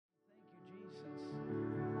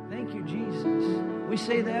Thank you, Jesus. We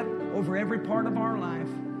say that over every part of our life.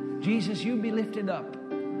 Jesus, you be lifted up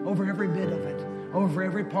over every bit of it. Over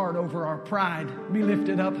every part, over our pride, be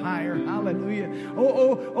lifted up higher. Hallelujah.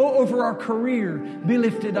 Over our career, be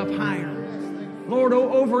lifted up higher. Lord,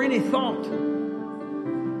 over any thought,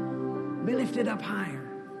 be lifted up higher.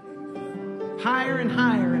 Higher and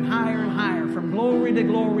higher and higher and higher. From glory to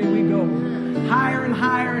glory we go. Higher and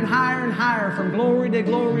higher and higher and higher. From glory to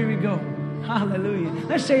glory we go. Hallelujah.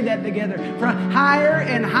 Let's say that together. From higher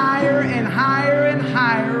and higher and higher and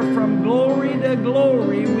higher. From glory to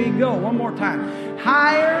glory we go. One more time.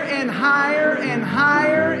 Higher and higher and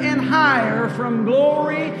higher and higher. From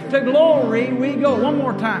glory to glory we go. One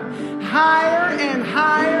more time. Higher and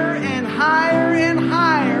higher and higher and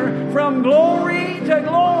higher. From glory to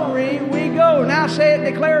glory we go. Now say it,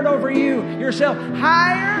 declare it over you yourself.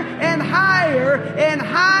 Higher and higher and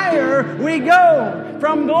higher we go.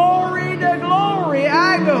 From glory to glory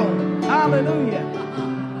I go. Hallelujah.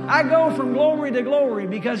 I go from glory to glory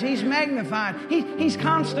because He's magnified. He's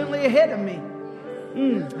constantly ahead of me.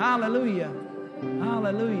 Hallelujah.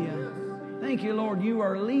 Hallelujah. Thank you, Lord. You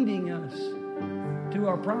are leading us to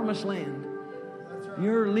our promised land.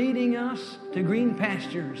 You're leading us to green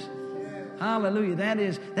pastures. Hallelujah. That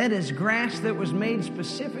is grass that was made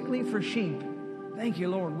specifically for sheep. Thank you,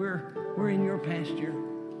 Lord. We're in your pasture.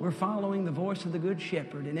 We're following the voice of the Good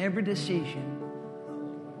Shepherd in every decision.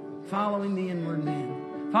 Following the inward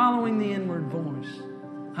man. Following the inward voice.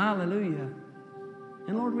 Hallelujah.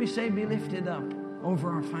 And Lord, we say be lifted up over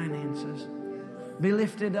our finances. Be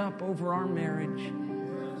lifted up over our marriage.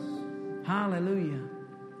 Hallelujah.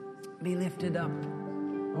 Be lifted up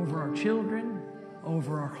over our children,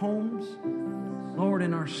 over our homes, Lord,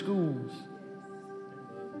 in our schools.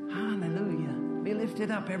 Hallelujah. Be lifted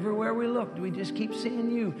up everywhere we look. We just keep seeing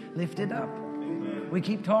you lifted up. We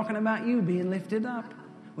keep talking about you being lifted up.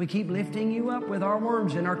 We keep lifting you up with our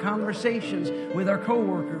words and our conversations with our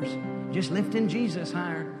co-workers. Just lifting Jesus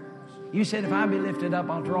higher. You said, if I be lifted up,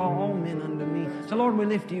 I'll draw all men unto me. So, Lord, we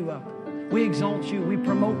lift you up. We exalt you. We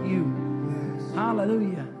promote you.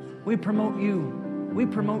 Hallelujah. We promote you. We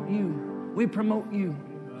promote you. We promote you.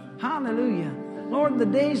 Hallelujah. Lord, the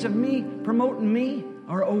days of me promoting me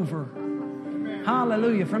are over.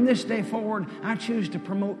 Hallelujah. From this day forward, I choose to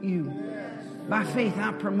promote you. By faith,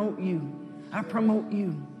 I promote you. I promote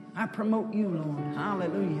you. I promote you, Lord.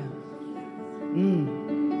 Hallelujah.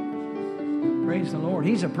 Praise the Lord.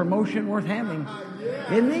 He's a promotion worth having.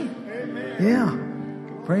 Isn't he? Yeah.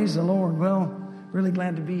 Praise the Lord. Well, really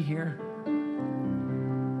glad to be here.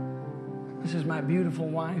 This is my beautiful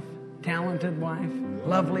wife, talented wife,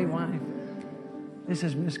 lovely wife. This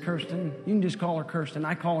is Miss Kirsten. You can just call her Kirsten.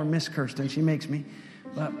 I call her Miss Kirsten. She makes me.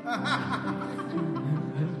 But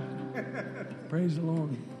praise the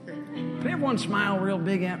Lord. Can everyone smile real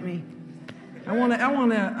big at me? I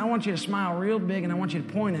want you to smile real big, and I want you to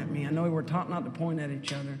point at me. I know we're taught not to point at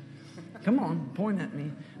each other. Come on, point at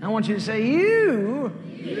me. I want you to say, you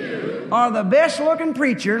are the best-looking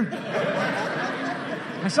preacher.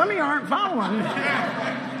 Now, some of you aren't following.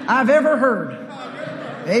 I've ever heard.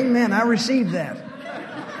 Amen. I received that.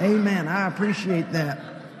 Amen. I appreciate that.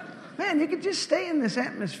 Man, you could just stay in this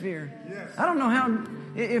atmosphere. I don't know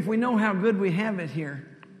if we know how good we have it here.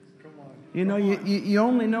 You know, you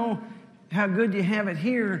only know how good you have it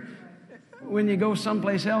here when you go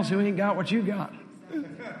someplace else who ain't got what you got.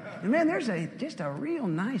 And man, there's just a real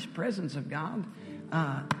nice presence of God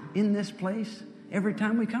in this place every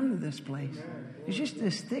time we come to this place. It's just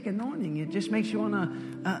this thick anointing. It just makes you want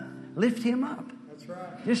to lift Him up. That's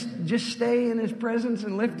right. Just stay in His presence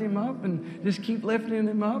and lift Him up, and just keep lifting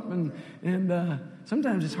Him up. And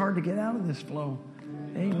sometimes it's hard to get out of this flow.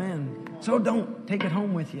 Amen. So don't take it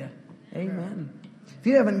home with you. Amen. If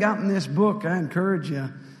you haven't gotten this book, I encourage you.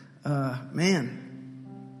 Man,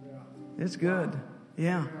 it's good.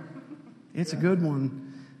 Yeah, it's a good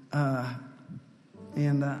one.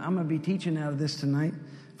 And I'm going to be teaching out of this tonight,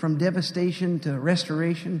 From Devastation to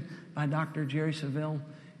Restoration by Dr. Jerry Savelle.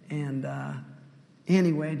 And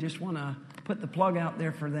anyway, just want to put the plug out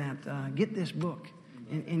there for that. Get this book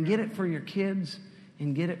and get it for your kids,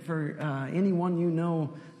 and get it for anyone you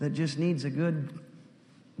know that just needs a good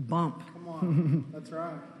bump. Come on. That's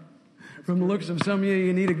right. From the looks of some of you,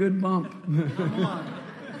 you need a good bump. Come on.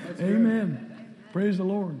 Amen. Good. Praise the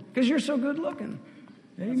Lord. Because you're so good looking.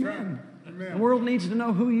 Amen. Right. Amen. The world needs to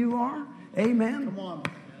know who you are. Amen. Come on.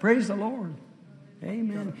 Praise the Lord.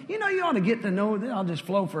 Amen. You know, you ought to get to know that. I'll just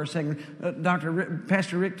flow for a second.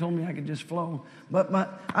 Pastor Rick told me I could just flow.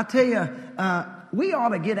 But I tell you, we ought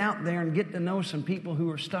to get out there and get to know some people who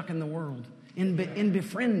are stuck in the world and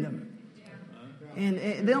befriend them.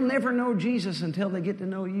 And they'll never know Jesus until they get to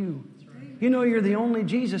know you. You know you're the only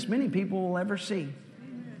Jesus many people will ever see.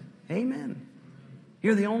 Amen.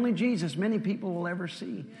 You're the only Jesus many people will ever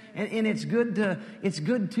see. And it's good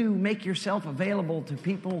to make yourself available to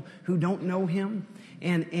people who don't know Him.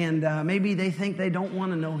 And maybe they think they don't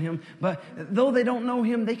want to know Him. But though they don't know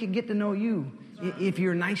Him, they could get to know you if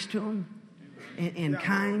you're nice to them and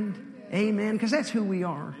kind. Amen. Because that's who we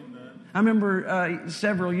are. I remember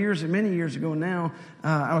many years ago now,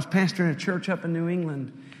 I was pastoring a church up in New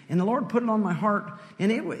England. And the Lord put it on my heart.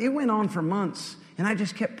 And it went on for months. And I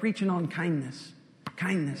just kept preaching on kindness.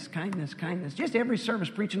 Kindness, kindness, kindness. Just every service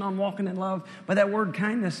preaching on walking in love. But that word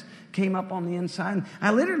kindness came up on the inside. And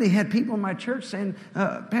I literally had people in my church saying,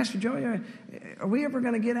 Pastor Joey, are we ever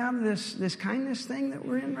going to get out of this kindness thing that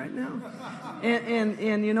we're in right now?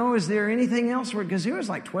 And you know, is there anything else? Because it was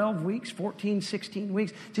like 12 weeks, 14, 16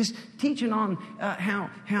 weeks, just teaching on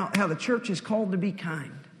how the church is called to be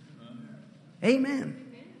kind. Amen.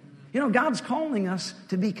 You know, God's calling us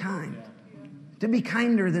to be kind. To be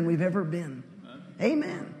kinder than we've ever been.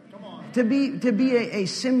 Amen. To be a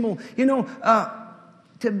symbol, you know,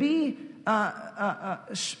 to be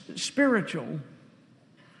spiritual.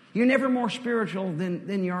 You're never more spiritual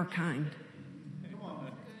than you are kind.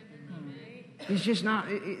 It's just not.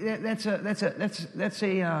 That's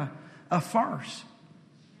a farce.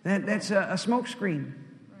 That's a smokescreen.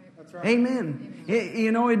 That's right. Amen.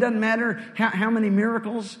 You know, it doesn't matter how many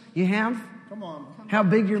miracles you have. Come on. How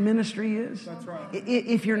big your ministry is. That's right.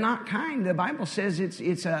 If you're not kind, the Bible says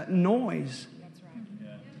it's a noise. That's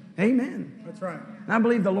right. Yeah. Amen. That's right. And I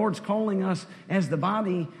believe the Lord's calling us as the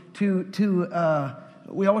body to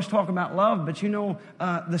we always talk about love, but you know,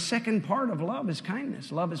 the second part of love is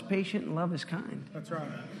kindness. Love is patient and love is kind. That's right.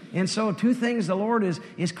 And so 2 things the Lord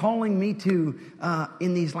is calling me to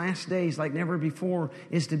in these last days like never before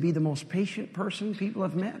is to be the most patient person people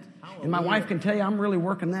have met. And my wife can tell you I'm really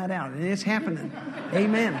working that out. And it's happening.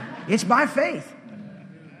 Amen. It's by faith.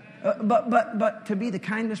 But to be the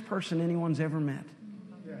kindest person anyone's ever met.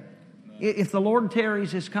 If the Lord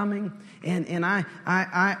tarries is coming and I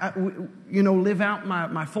you know, live out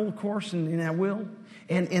my full course and I will.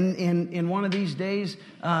 And in one of these days,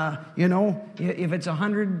 you know, if it's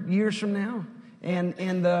 100 years from now,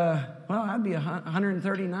 well, I'd be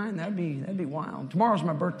 139. That'd be wild. Tomorrow's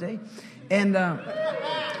my birthday, and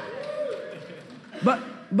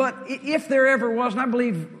but if there ever was, and I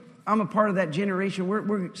believe I'm a part of that generation,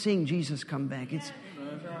 we're seeing Jesus come back.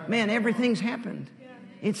 Man, everything's happened.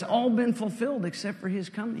 It's all been fulfilled except for His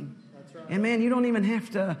coming. And man, you don't even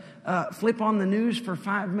have to flip on the news for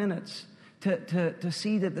 5 minutes to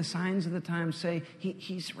see that the signs of the times say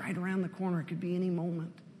He's right around the corner. It could be any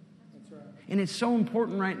moment. That's right. And it's so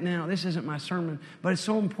important right now. This isn't my sermon, but it's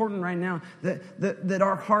so important right now that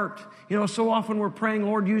our heart, you know, so often we're praying,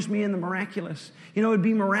 Lord, use me in the miraculous. You know, it'd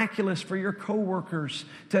be miraculous for your coworkers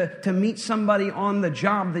to meet somebody on the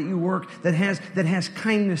job that you work that has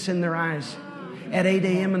kindness in their eyes at 8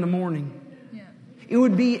 a.m. in the morning. Yeah. It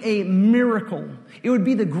would be a miracle. It would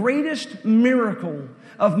be the greatest miracle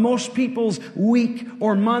of most people's week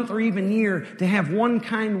or month or even year to have one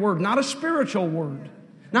kind word, not a spiritual word,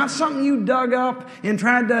 not something you dug up and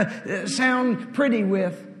tried to sound pretty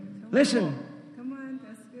with. Listen. Come on,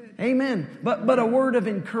 that's good. Amen. But a word of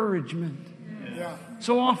encouragement. Yeah.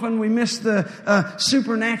 So often we miss the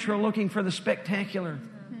supernatural looking for the spectacular.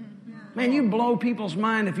 Man, you blow people's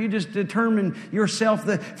mind if you just determine yourself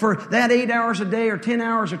that for that 8 hours a day or 10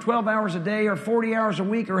 hours or 12 hours a day or 40 hours a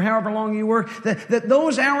week or however long you work, that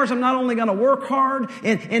those hours I'm not only going to work hard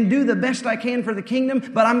and do the best I can for the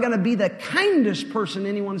kingdom, but I'm going to be the kindest person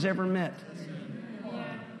anyone's ever met.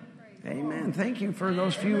 Amen. Thank you for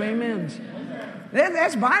those few amens.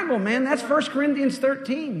 That's Bible, man. That's 1 Corinthians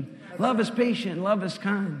 13. Love is patient. Love is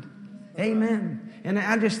kind. Amen. And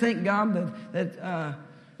I just thank God that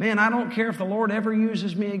man, I don't care if the Lord ever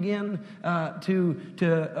uses me again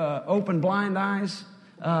to open blind eyes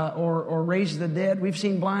or raise the dead. We've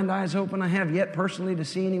seen blind eyes open. I have yet personally to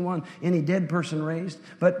see any dead person raised.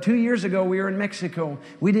 But 2 years ago, we were in Mexico.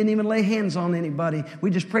 We didn't even lay hands on anybody. We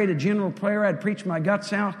just prayed a general prayer. I'd preached my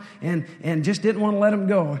guts out and just didn't want to let them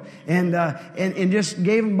go. And just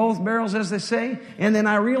gave them both barrels, as they say. And then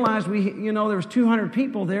I realized there was 200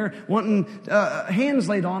 people there wanting hands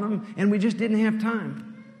laid on them, and we just didn't have time.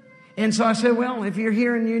 And so I said, well, if you're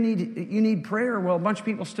here and you need prayer, well, a bunch of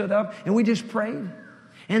people stood up and we just prayed.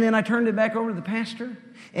 And then I turned it back over to the pastor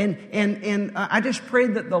and I just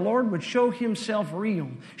prayed that the Lord would show Himself real,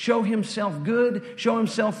 show Himself good, show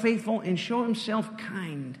Himself faithful, and show Himself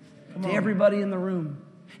kind to everybody in the room.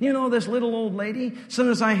 You know, this little old lady, as soon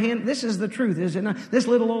as this is the truth, is it not? This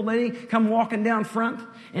little old lady come walking down front,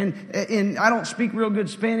 and I don't speak real good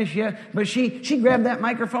Spanish yet, but she grabbed that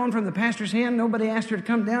microphone from the pastor's hand. Nobody asked her to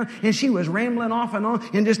come down, and she was rambling off and on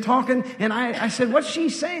and just talking. And I said, what's she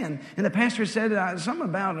saying? And the pastor said, something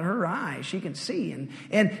about her eyes. She can see.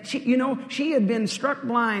 And she, you know, she had been struck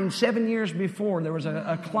blind 7 years before. There was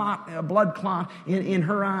a blood clot in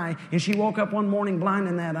her eye, and she woke up one morning blind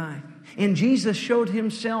in that eye. And Jesus showed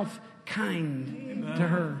himself kind to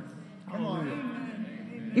her. Come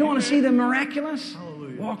on. You want to see the miraculous?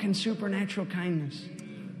 Hallelujah. Walk in supernatural kindness.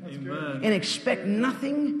 Amen. And expect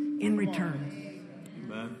nothing in return.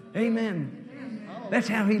 Amen. Amen. That's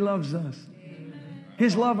how he loves us.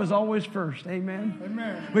 His love is always first. Amen.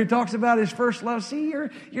 Amen. We talks about his first love. See,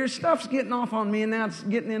 your stuff's getting off on me, and now it's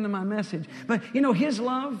getting into my message. But, you know, his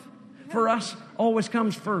love for us always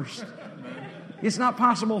comes first. It's not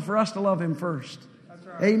possible for us to love him first. That's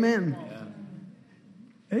right. Amen.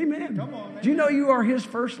 Amen. Come on, man. Do you know you are his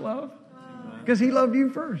first love? Because he loved you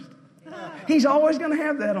first. He's always going to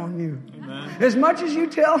have that on you. Amen. As much as you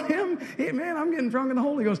tell him, man, I'm getting drunk in the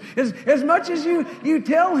Holy Ghost. As much as you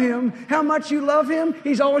tell him how much you love him,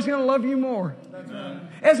 he's always going to love you more. That's right.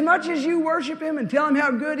 As much as you worship him and tell him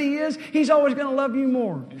how good he is, he's always going to love you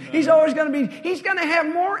more. He's always going he's going to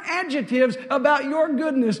have more adjectives about your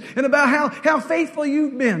goodness and about how faithful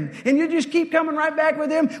you've been. And you just keep coming right back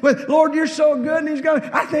with him with, Lord, you're so good. And he's going,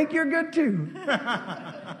 I think you're good too.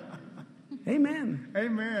 Amen.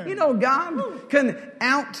 Amen. You know, God can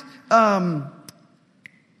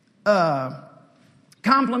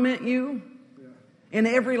compliment you in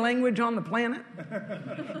every language on the planet,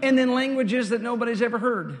 and then languages that nobody's ever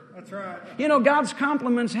heard. That's right. You know, God's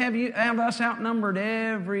compliments have us outnumbered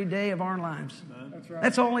every day of our lives. That's right.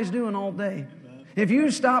 That's all he's doing all day. If you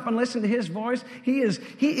stop and listen to his voice,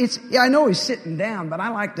 I know he's sitting down, but I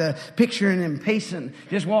like to picture him pacing,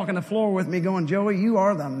 just walking the floor with me going, Joey, you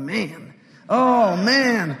are the man. Oh,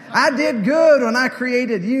 man, I did good when I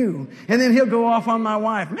created you. And then he'll go off on my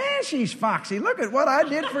wife. Man, she's foxy. Look at what I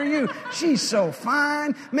did for you. She's so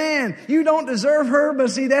fine. Man, you don't deserve her,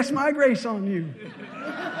 but see, that's my grace on you.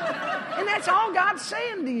 And that's all God's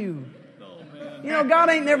saying to you. You know, God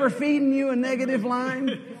ain't never feeding you a negative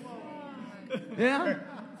line. Yeah?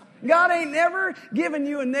 God ain't never giving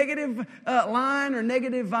you a negative line or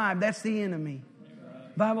negative vibe. That's the enemy.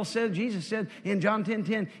 Bible said, Jesus said in John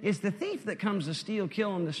 10:10, it's the thief that comes to steal,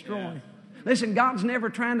 kill, and destroy. Yeah. Listen, God's never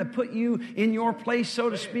trying to put you in your place, so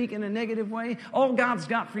to speak, in a negative way. All God's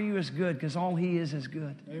got for you is good, because all he is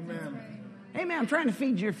good. Amen. Amen. I'm trying to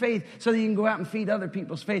feed your faith so that you can go out and feed other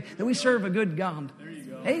people's faith, that we serve a good God. There you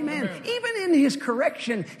go. Amen. Even in his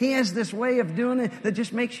correction, he has this way of doing it that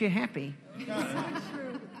just makes you happy.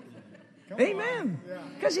 Amen.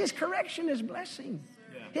 Because his correction is blessing.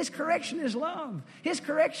 His correction is love. His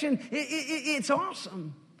correction, it's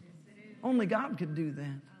awesome. Only God could do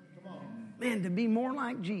that. Man, to be more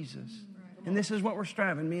like Jesus. And this is what we're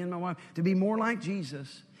striving, me and my wife, to be more like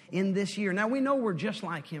Jesus in this year. Now, we know we're just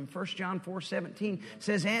like him. 1 John 4:17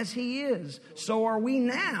 says, as he is, so are we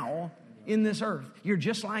now in this earth. You're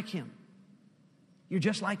just like him. You're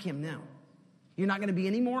just like him now. You're not going to be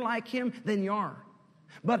any more like him than you are.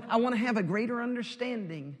 But I want to have a greater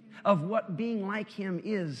understanding of what being like him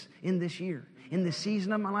is in this year, in this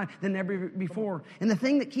season of my life than ever before. And the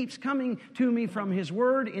thing that keeps coming to me from his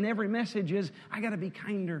word in every message is, I got to be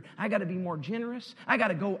kinder. I got to be more generous. I got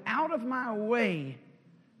to go out of my way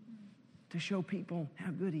to show people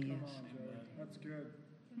how good he is. That's good.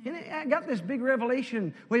 And I got this big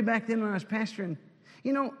revelation way back then when I was pastoring.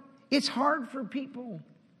 You know, it's hard for people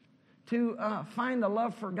to find a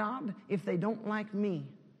love for God if they don't like me.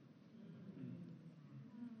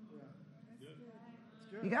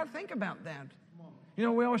 You got to think about that. You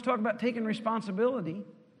know, we always talk about taking responsibility.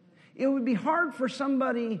 It would be hard for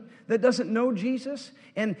somebody that doesn't know Jesus,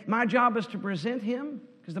 and my job is to present him,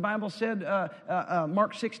 because the Bible said,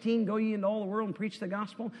 Mark 16, go ye into all the world and preach the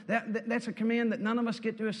gospel. That's a command that none of us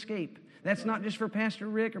get to escape. That's not just for Pastor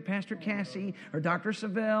Rick or Pastor Cassie or Dr.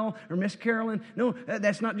 Savelle or Miss Carolyn. No,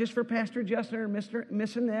 that's not just for Pastor Justin or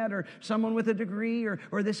Miss Annette or someone with a degree or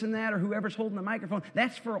this and that or whoever's holding the microphone.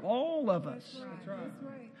 That's for all of us. That's right.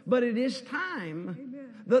 But it is time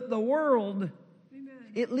that the world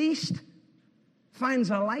at least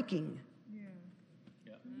finds a liking.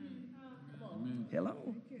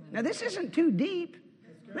 Hello? Now, this isn't too deep.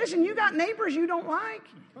 Listen, you got neighbors you don't like.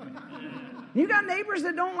 You got neighbors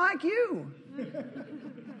that don't like you.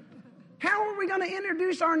 How are we going to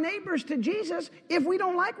introduce our neighbors to Jesus if we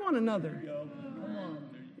don't like one another?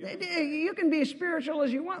 You can be as spiritual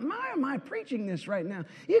as you want. Am I preaching this right now?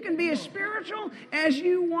 You can be as spiritual as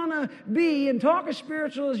you want to be and talk as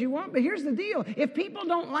spiritual as you want. But here's the deal. If people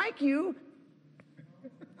don't like you,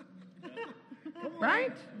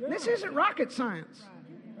 right? This isn't rocket science.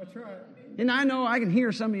 That's right. And I know I can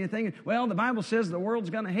hear some of you thinking, well, the Bible says the world's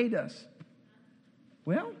going to hate us.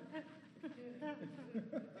 Well,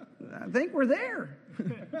 I think we're there.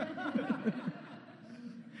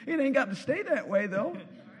 It ain't got to stay that way, though.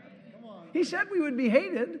 He said we would be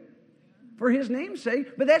hated for His name's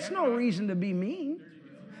sake, but that's no reason to be mean.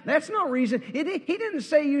 That's no reason. He didn't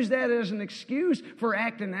say use that as an excuse for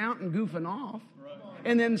acting out and goofing off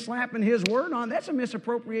and then slapping His word on. That's a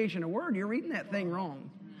misappropriation of word. You're reading that thing wrong.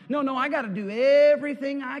 No, I got to do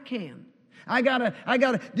everything I can. I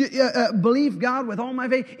gotta believe God with all my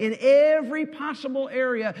faith in every possible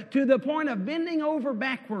area to the point of bending over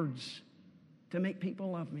backwards to make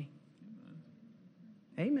people love me.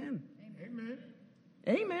 Amen. Amen.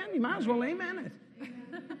 Amen. You might as well amen it.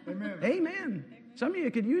 Amen. Amen. Some of you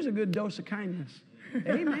could use a good dose of kindness.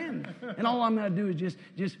 Amen. And all I'm going to do is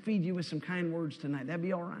just feed you with some kind words tonight. That'd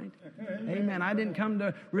be all right. Amen. I didn't come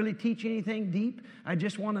to really teach anything deep. I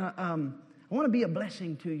just want to be a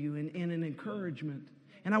blessing to you and an encouragement.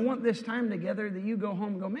 And I want this time together that you go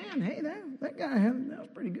home and go, man, hey, that guy, that was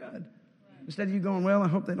pretty good. Instead of you going, well, I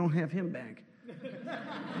hope they don't have him back.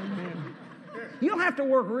 Amen. You don't have to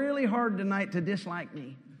work really hard tonight to dislike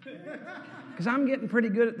me. Because I'm getting pretty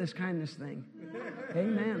good at this kindness thing.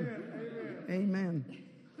 Amen. Amen.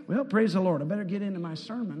 Well, praise the Lord. I better get into my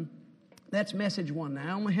sermon. That's message 1 now.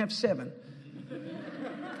 I only have 7.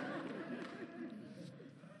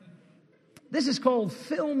 This is called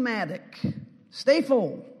Filmatic. Stay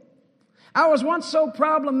full. I was once so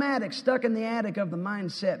problematic, stuck in the attic of the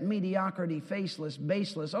mindset, mediocrity, faceless,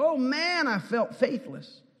 baseless. Oh man, I felt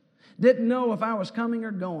faithless. Didn't know if I was coming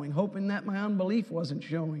or going, hoping that my unbelief wasn't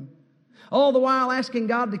showing. All the while asking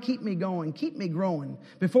God to keep me going, keep me growing,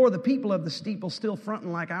 before the people of the steeple still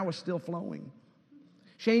fronting like I was still flowing.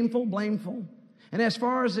 Shameful, blameful, and as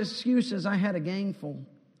far as excuses, I had a gangful.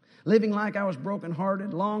 Living like I was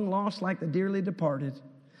brokenhearted, long lost like the dearly departed.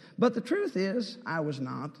 But the truth is, I was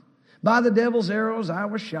not. By the devil's arrows I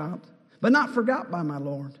was shot, but not forgot by my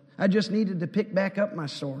Lord. I just needed to pick back up my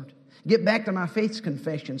sword. Get back to my faith's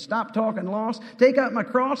confession. Stop talking lost. Take up my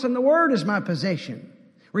cross, and the word is my possession.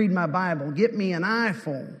 Read my Bible. Get me an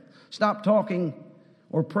eyeful. Stop talking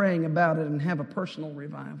or praying about it and have a personal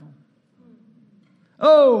revival.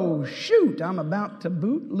 Oh, shoot, I'm about to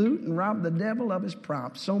boot, loot, and rob the devil of his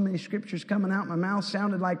props. So many scriptures coming out my mouth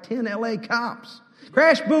sounded like 10 L.A. cops.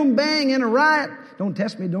 Crash, boom, bang, in a riot. Don't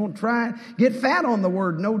test me, don't try it. Get fat on the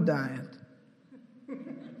word, no diet.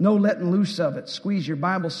 No letting loose of it. Squeeze your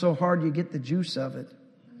Bible so hard you get the juice of it.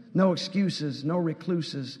 No excuses, no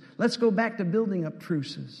recluses. Let's go back to building up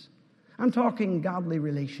truces. I'm talking godly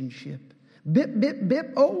relationship. Bip, bip,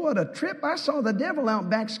 bip. Oh, what a trip. I saw the devil out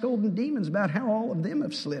back scolding demons about how all of them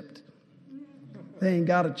have slipped. They ain't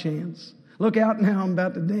got a chance. Look out now, I'm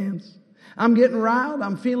about to dance. I'm getting riled.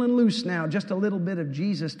 I'm feeling loose now. Just a little bit of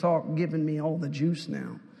Jesus talk giving me all the juice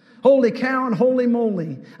now. Holy cow and holy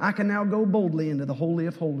moly. I can now go boldly into the Holy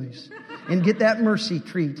of Holies and get that mercy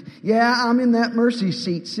treat. Yeah, I'm in that mercy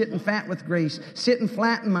seat, sitting fat with grace, sitting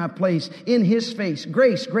flat in my place, in His face.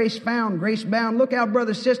 Grace, grace found, grace bound. Look out,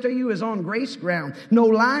 brother, sister, you is on grace ground. No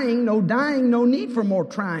lying, no dying, no need for more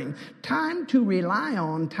trying. Time to rely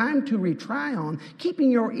on, time to retry on,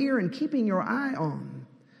 keeping your ear and keeping your eye on.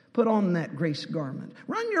 Put on that grace garment.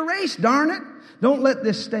 Run your race, darn it. Don't let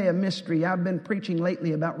this stay a mystery. I've been preaching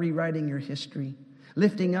lately about rewriting your history.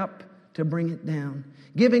 Lifting up to bring it down.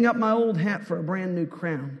 Giving up my old hat for a brand new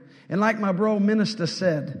crown. And like my bro minister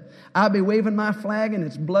said, I'll be waving my flag and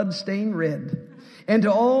it's blood-stained red. And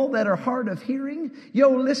to all that are hard of hearing, yo,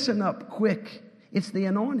 listen up quick. It's the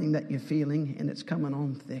anointing that you're feeling and it's coming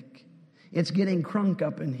on thick. It's getting crunk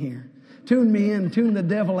up in here. Tune me in, tune the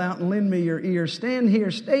devil out, and lend me your ear. Stand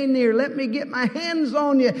here, stay near, let me get my hands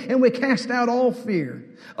on you, and we cast out all fear.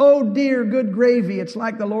 Oh dear, good gravy, it's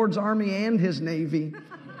like the Lord's army and His navy.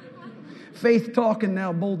 Faith talking,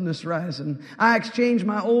 now boldness rising. I exchange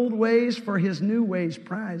my old ways for His new ways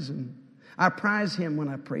prizing. I prize Him when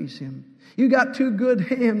I praise Him. You got 2 good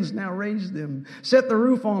hands, now raise them. Set the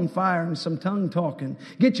roof on fire and some tongue talking.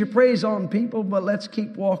 Get your praise on, people, but let's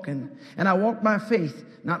keep walking. And I walk by faith,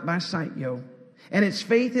 not by sight, yo. And it's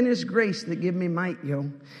faith in His grace that give me might, yo.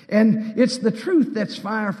 And it's the truth that's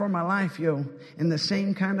fire for my life, yo. And the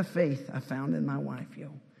same kind of faith I found in my wife,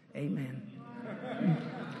 yo. Amen.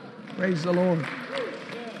 Praise the Lord.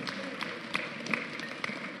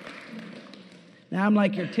 Now, I'm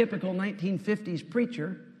like your typical 1950s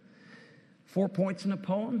preacher. 4 points in a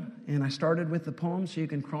poem, and I started with the poem, so you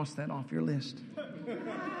can cross that off your list.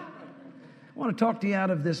 I want to talk to you out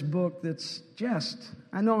of this book that's just,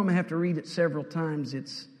 I know I'm going to have to read it several times.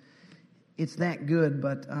 It's that good,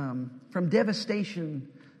 but from devastation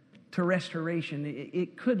to restoration,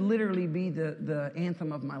 it could literally be the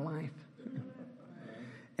anthem of my life.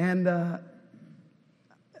 And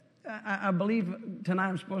I believe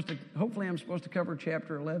tonight hopefully I'm supposed to cover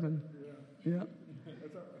chapter 11. Yeah.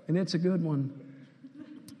 And it's a good one.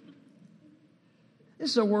 This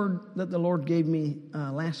is a word that the Lord gave me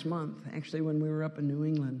last month, actually, when we were up in New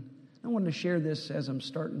England. I wanted to share this as I'm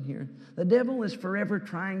starting here. The devil is forever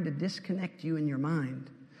trying to disconnect you in your mind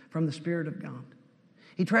from the Spirit of God.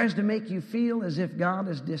 He tries to make you feel as if God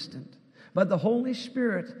is distant. But the Holy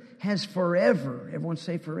Spirit has forever, everyone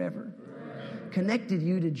say forever, connected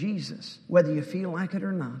you to Jesus, whether you feel like it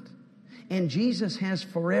or not. And Jesus has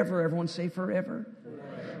forever, everyone say forever,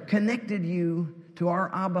 connected you to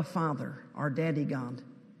our Abba Father, our Daddy God.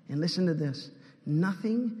 And listen to this.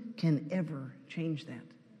 Nothing can ever change that.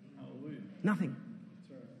 Hallelujah. Nothing.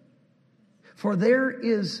 For there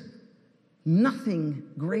is nothing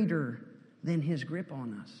greater than His grip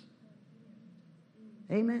on us.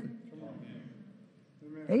 Amen.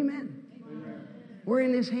 Amen. Amen. We're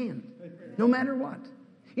in His hand, no matter what.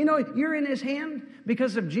 You know, you're in His hand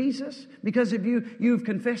because of Jesus, because of you've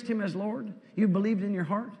confessed Him as Lord. You've believed in your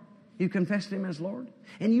heart. You've confessed Him as Lord.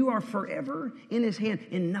 And you are forever in His hand,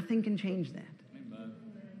 and nothing can change that. Amen.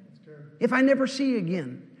 If I never see you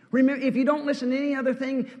again, remember, if you don't listen to any other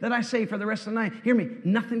thing that I say for the rest of the night, hear me,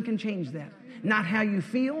 nothing can change that. Not how you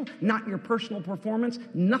feel, not your personal performance.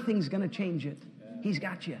 Nothing's going to change it. He's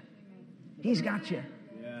got you. He's got you.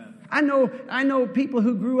 I know people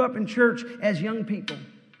who grew up in church as young people,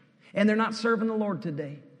 and they're not serving the Lord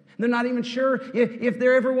today. They're not even sure if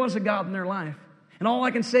there ever was a God in their life. And all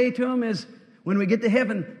I can say to them is, when we get to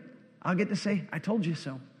heaven, I'll get to say, I told you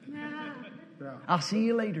so. I'll see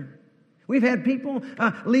you later. We've had people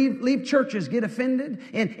leave churches, get offended,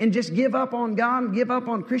 and just give up on God, and give up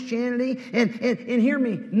on Christianity. And hear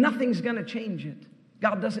me, nothing's going to change it.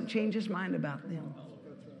 God doesn't change His mind about them.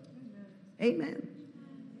 Amen.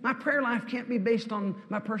 My prayer life can't be based on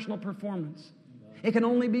my personal performance. It can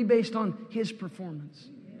only be based on His performance.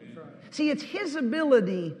 See, it's His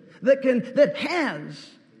ability that has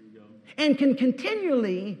and can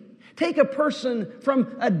continually take a person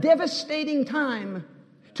from a devastating time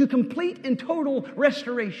to complete and total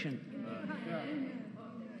restoration.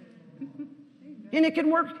 And it can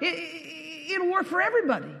work. It'll work for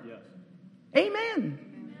everybody.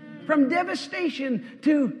 Amen. From devastation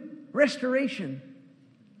to restoration.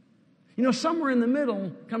 You know, somewhere in the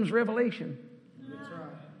middle comes revelation.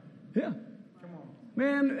 Yeah.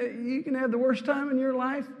 Man, you can have the worst time in your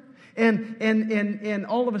life, and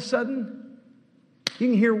all of a sudden, you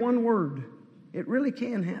can hear one word. It really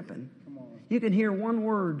can happen. You can hear one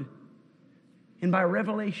word, and by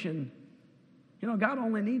revelation, you know, God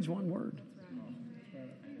only needs one word.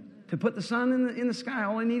 To put the sun in the sky,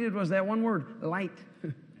 all He needed was that one word, light.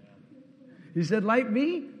 He said, light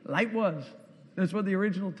be, light was. That's what the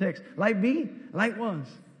original text. Light be, light was.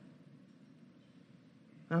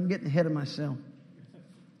 I'm getting ahead of myself.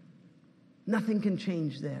 Nothing can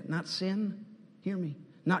change that. Not sin, hear me.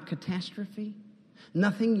 Not catastrophe.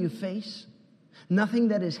 Nothing you face. Nothing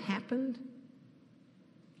that has happened.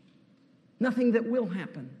 Nothing that will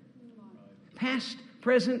happen. Past,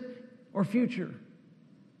 present, or future.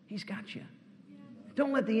 He's got you.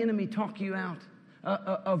 Don't let the enemy talk you out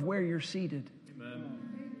of where you're seated. Amen.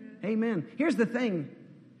 Amen. Here's the thing.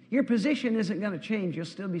 Your position isn't going to change. You'll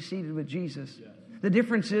still be seated with Jesus. Yes. The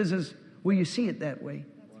difference is will you see it that way?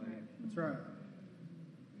 That's right.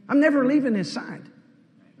 I'm never leaving His side.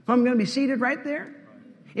 I'm going to be seated right there.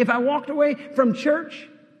 If I walked away from church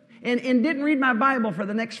and didn't read my Bible for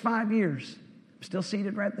the next 5 years, I'm still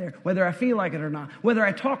seated right there, whether I feel like it or not, whether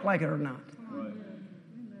I talk like it or not. Right.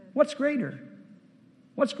 What's greater?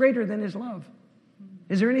 What's greater than His love?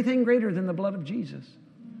 Is there anything greater than the blood of Jesus?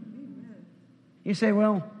 You say,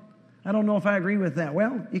 well, I don't know if I agree with that.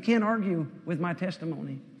 Well, you can't argue with my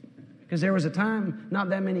testimony. Because there was a time, not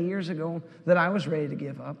that many years ago, that I was ready to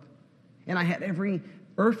give up. And I had every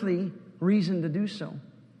earthly reason to do so.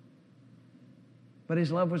 But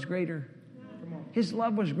His love was greater. His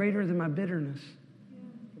love was greater than my bitterness.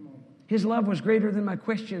 His love was greater than my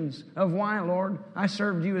questions of why, Lord, I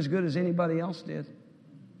served You as good as anybody else did.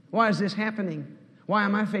 Why is this happening? Why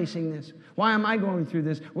am I facing this? Why am I going through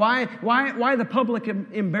this? Why the public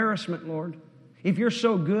embarrassment, Lord? If You're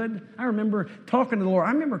so good, I remember talking to the Lord.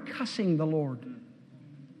 I remember cussing the Lord.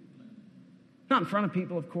 Not in front of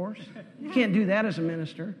people, of course. You can't do that as a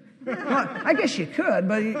minister. Well, I guess you could,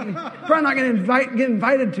 but you're probably not going to get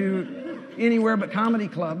invited to anywhere but comedy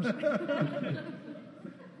clubs.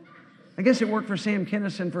 I guess it worked for Sam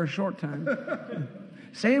Kinison for a short time.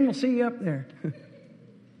 Sam will see you up there.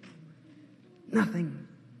 Nothing.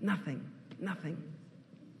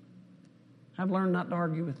 I've learned not to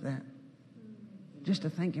argue with that. Just to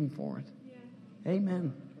thank Him for it.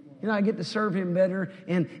 Amen. You know, I get to serve Him better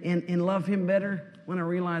and love Him better when I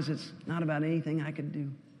realize it's not about anything I could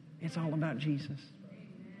do. It's all about Jesus.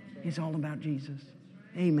 It's all about Jesus.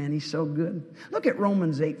 Amen. He's so good. Look at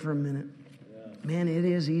Romans 8 for a minute. Man, it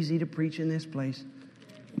is easy to preach in this place.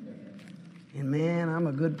 And man, I'm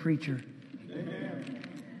a good preacher. Amen.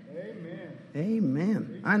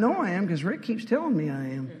 Amen. I know I am because Rick keeps telling me I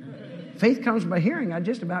am. Faith comes by hearing. I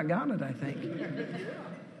just about got it, I think.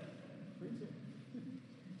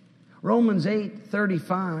 Romans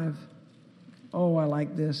 8:35. Oh, I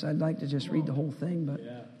like this. I'd like to just read the whole thing, but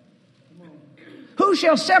who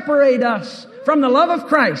shall separate us from the love of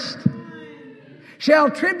Christ? Shall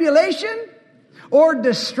tribulation or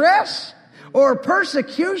distress or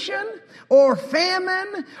persecution or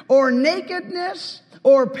famine or nakedness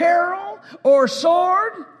or peril or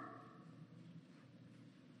sword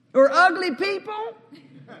or ugly people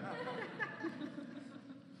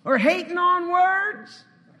or hating on words,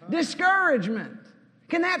 discouragement?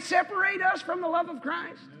 Can that separate us from the love of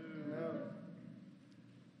Christ?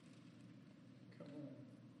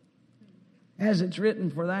 As it's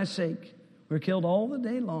written, for thy sake we're killed all the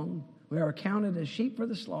day long. We are counted as sheep for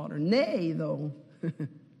the slaughter. Nay, though,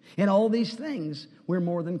 in all these things we're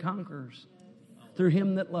more than conquerors through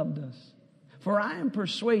Him that loved us. For I am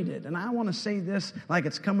persuaded, and I want to say this like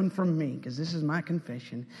it's coming from me, because this is my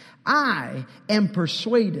confession. I am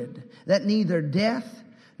persuaded that neither death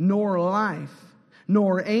nor life,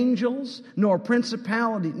 nor angels, nor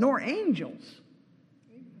principality, nor angels.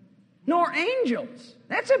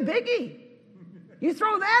 That's a biggie. You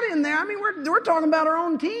throw that in there, I mean, we're talking about our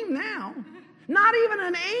own team now. Not even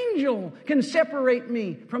an angel can separate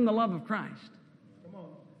me from the love of Christ.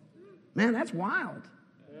 Man, that's wild.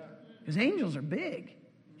 Because angels are big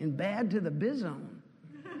and bad to the bizone.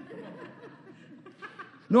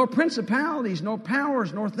 Nor principalities, nor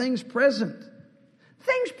powers, nor things present.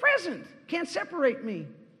 Things present can't separate me.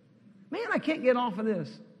 Man, I can't get off of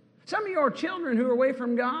this. Some of your children who are away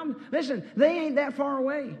from God, listen, they ain't that far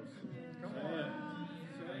away.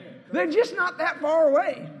 They're just not that far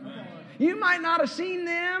away. You might not have seen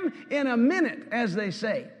them in a minute, as they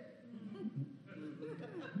say.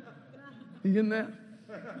 You getting that?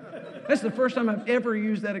 That's the first time I've ever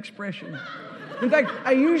used that expression. In fact,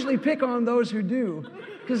 I usually pick on those who do,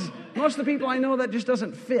 because most of the people I know, that just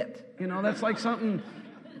doesn't fit. You know, that's like something...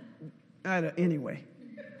 Anyway.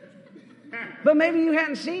 But maybe you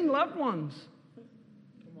hadn't seen loved ones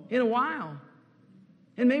in a while.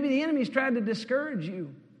 And maybe the enemy's tried to discourage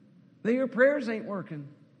you. That your prayers ain't working.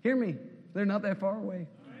 Hear me. They're not that far away.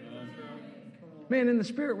 Man, in the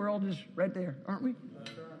Spirit, we're all just right there, aren't we?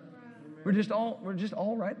 We're just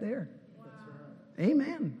all right there.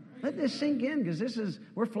 Amen. Let this sink in, because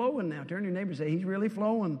we're flowing now. Turn to your neighbor and say, He's really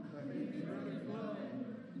flowing.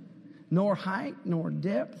 Nor height, nor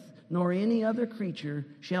depth, nor any other creature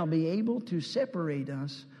shall be able to separate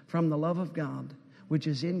us from the love of God, which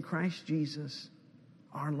is in Christ Jesus,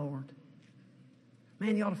 our Lord.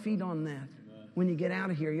 Man, you ought to feed on that when you get out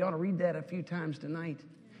of here. You ought to read that a few times tonight.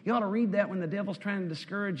 You ought to read that when the devil's trying to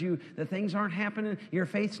discourage you, that things aren't happening, your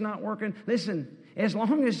faith's not working. Listen, as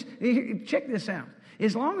long as, check this out.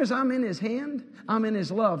 As long as I'm in His hand, I'm in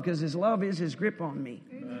His love, because His love is His grip on me.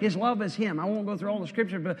 His love is Him. I won't go through all the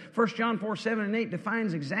scripture, but 1 John 4, 7 and 8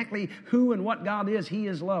 defines exactly who and what God is. He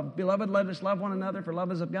is love. Beloved, let us love one another, for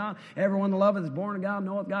love is of God. Everyone that loveth is born of God,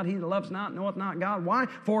 knoweth God. He that loves not, knoweth not God. Why?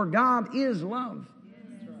 For God is love.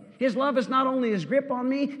 His love is not only His grip on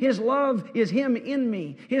me, His love is Him in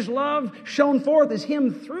me. His love shown forth is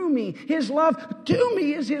Him through me. His love to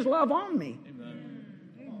me is His love on me.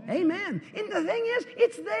 Amen. And the thing is,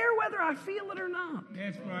 it's there whether I feel it or not.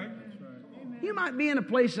 That's right. You might be in a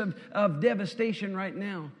place of devastation right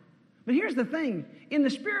now. But here's the thing. In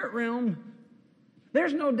the spirit realm,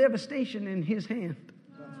 there's no devastation in His hand.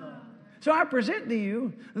 So I present to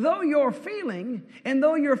you, though you're feeling and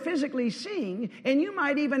though you're physically seeing, and you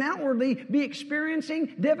might even outwardly be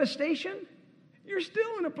experiencing devastation, you're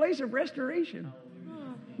still in a place of restoration.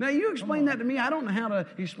 Now, you explain that to me. I don't know how to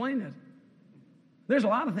explain it. There's a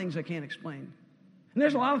lot of things I can't explain. And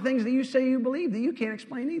there's a lot of things that you say you believe that you can't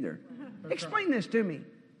explain either. Explain this to me.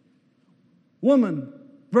 Woman,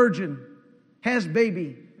 virgin, has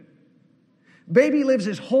baby. Baby lives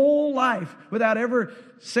his whole life without ever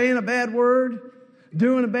saying a bad word,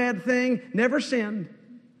 doing a bad thing, never sinned.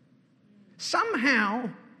 Somehow,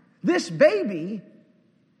 this baby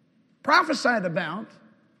prophesied about,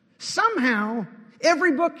 somehow,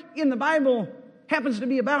 every book in the Bible happens to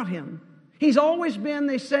be about him. He's always been,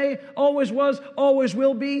 they say, always was, always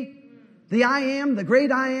will be, the I am, the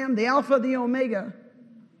great I am, the Alpha, the Omega,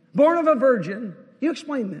 born of a virgin. You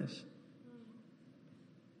explain this.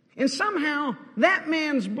 And somehow, that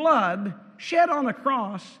man's blood shed on a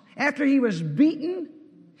cross after he was beaten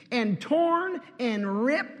and torn and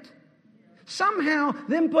ripped, somehow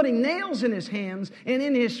them putting nails in his hands and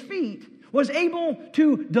in his feet was able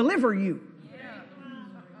to deliver you.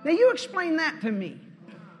 Now you explain that to me.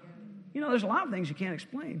 You know, there's a lot of things you can't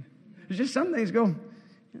explain. There's just some things go,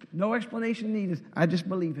 no explanation needed. I just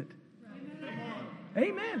believe it.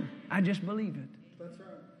 Amen. I just believe it. That's right.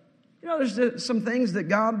 You know, there's some things that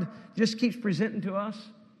God just keeps presenting to us.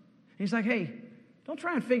 He's like, hey, don't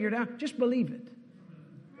try and figure it out. Just believe it.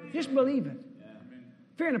 Just believe it.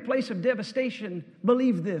 If you're in a place of devastation,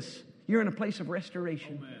 believe this. You're in a place of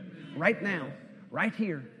restoration. Right now. Right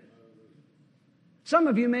here. Some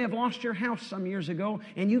of you may have lost your house some years ago,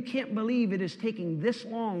 and you can't believe it is taking this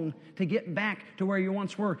long to get back to where you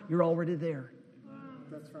once were. You're already there.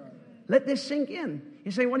 That's right. Let this sink in.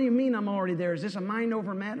 You say, what do you mean I'm already there? Is this a mind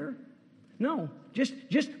over matter? No. Just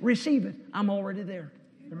receive it. I'm already there.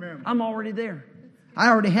 Amen. I'm already there. I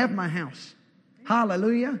already have my house.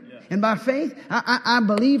 Hallelujah. Yeah. And by faith, I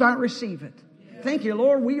believe I receive it. Yeah. Thank you,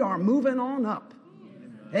 Lord. We are moving on up.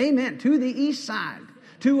 Amen. To the east side.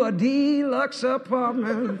 To a deluxe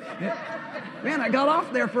apartment. Man, I got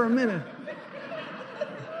off there for a minute.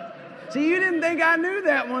 See, you didn't think I knew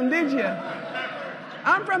that one, did you?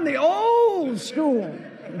 I'm from the old school.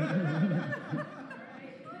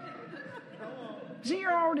 See,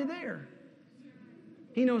 you're already there.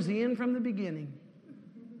 He knows the end from the beginning.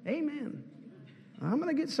 Amen. I'm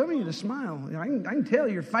going to get some of you to smile. I can tell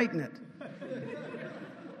you're fighting it.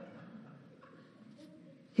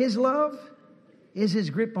 His love is His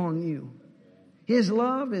grip on you. His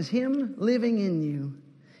love is Him living in you.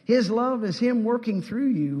 His love is Him working through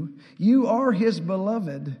you. You are His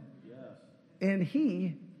beloved. And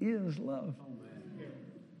He is love.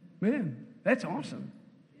 Man, that's awesome.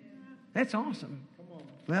 That's awesome.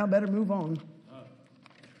 Well, I better move on.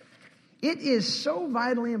 It is so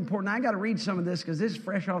vitally important. I got to read some of this because this is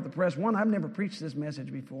fresh off the press. One, I've never preached this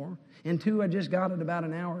message before. And two, I just got it about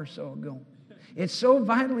an hour or so ago. It's so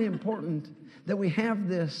vitally important that we have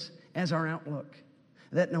this as our outlook.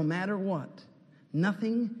 That no matter what,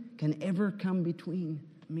 nothing can ever come between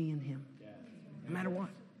me and Him. No matter what.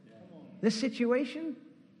 This situation,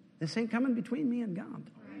 this ain't coming between me and God.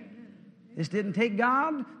 This didn't take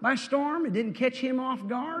God by storm. It didn't catch Him off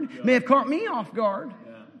guard. It may have caught me off guard.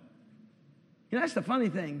 You know, that's the funny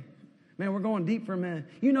thing. Man, we're going deep for a minute.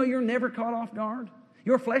 You know you're never caught off guard.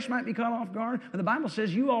 Your flesh might be caught off guard, but the Bible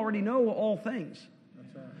says you already know all things.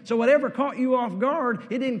 So whatever caught you off guard,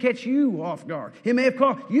 it didn't catch you off guard. It may have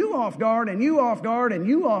caught you off guard and you off guard and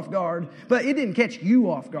you off guard, but it didn't catch you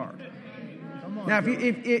off guard. Now,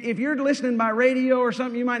 if you're listening by radio or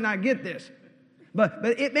something, you might not get this. But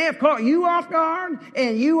it may have caught you off guard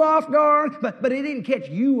and you off guard, but it didn't catch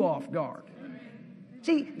you off guard.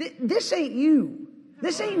 See, this ain't you.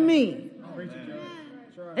 This ain't me.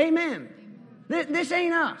 Amen. This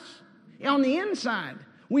ain't us. On the inside,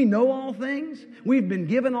 we know all things. We've been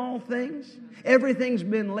given all things. Everything's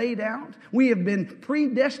been laid out. We have been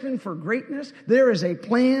predestined for greatness. There is a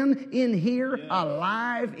plan in here,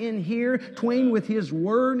 alive in here, twain with His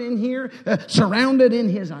Word in here, surrounded in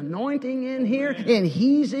His anointing in here, and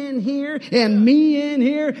He's in here, and me in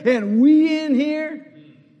here, and we in here.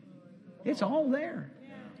 It's all there.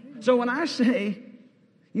 So when I say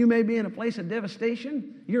you may be in a place of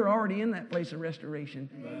devastation, you're already in that place of restoration.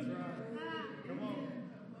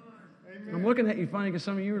 I'm looking at you funny because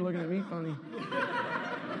some of you are looking at me funny.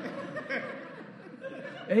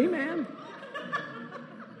 Amen.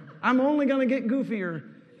 I'm only going to get goofier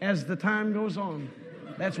as the time goes on.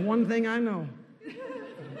 That's one thing I know.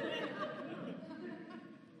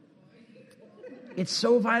 It's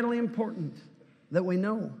so vitally important that we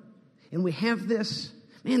know. And we have this,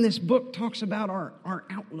 man, this book talks about our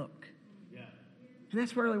outlook. And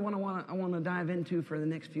that's really what I want to dive into for the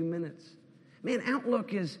next few minutes. Man,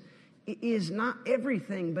 outlook is not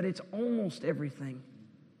everything, but it's almost everything.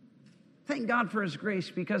 Thank God for His grace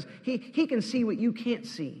because He can see what you can't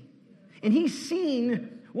see. And He's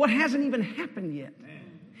seen what hasn't even happened yet.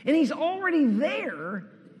 And He's already there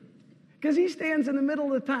because He stands in the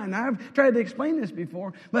middle of the time. Now, I've tried to explain this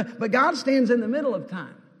before, but God stands in the middle of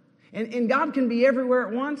time. And God can be everywhere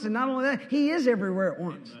at once, and not only that, He is everywhere at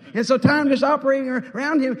once. And so time just operating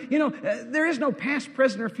around Him, there is no past,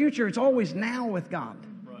 present, or future. It's always now with God.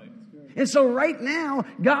 And so right now,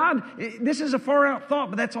 God, this is a far out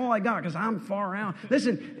thought, but that's all I got because I'm far out.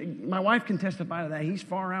 Listen, my wife can testify to that. He's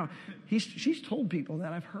far out. She's told people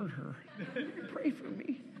that. I've heard her. Pray for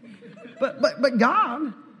me. But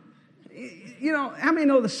God, how many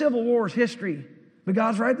know the Civil War is history? But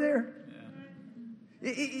God's right there.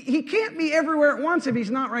 He can't be everywhere at once if He's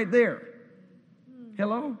not right there.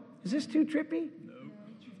 Hello? Is this too trippy? No.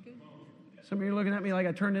 Some of you are looking at me like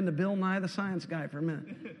I turned into Bill Nye the Science Guy for a minute.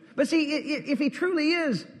 But see, if He truly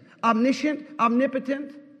is omniscient,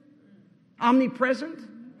 omnipotent, omnipresent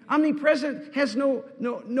has no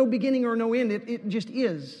beginning or no end. It just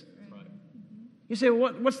is. Right. You say,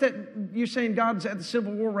 well, what's that? You're saying God's at the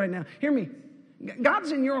Civil War right now. Hear me.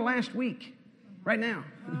 God's in your last week right now.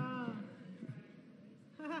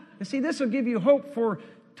 And see, this will give you hope for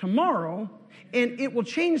tomorrow, and it will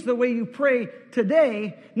change the way you pray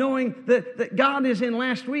today, knowing that God is in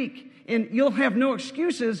last week, and you'll have no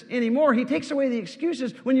excuses anymore. He takes away the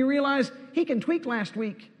excuses when you realize He can tweak last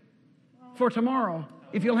week for tomorrow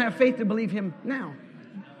if you'll have faith to believe Him now.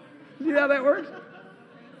 See how that works?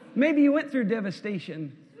 Maybe you went through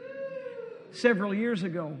devastation several years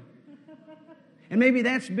ago, and maybe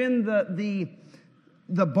that's been the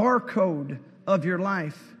barcode of your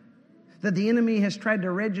life, that the enemy has tried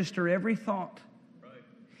to register every thought,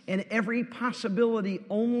 and every possibility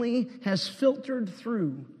only has filtered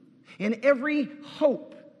through, and every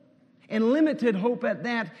hope, and limited hope at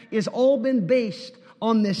that, is all been based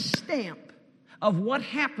on this stamp of what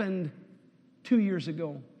happened 2 years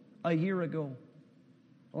ago, a year ago,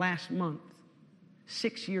 last month,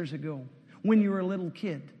 6 years ago, when you were a little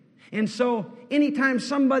kid. And so, anytime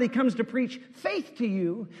somebody comes to preach faith to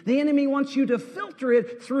you, the enemy wants you to filter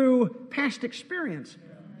it through past experience.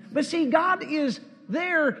 But see, God is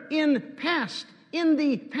there in the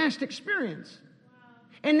past experience.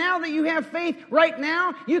 And now that you have faith right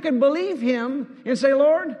now, you can believe Him and say,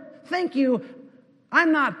 Lord, thank you.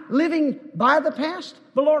 I'm not living by the past,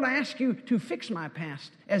 but Lord, I ask you to fix my past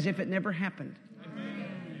as if it never happened.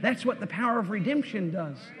 Amen. That's what the power of redemption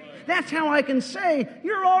does. That's how I can say,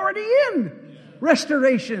 you're already in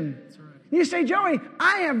restoration. You say, Joey,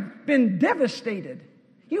 I have been devastated.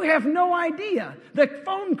 You have no idea. The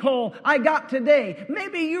phone call I got today,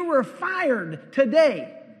 maybe you were fired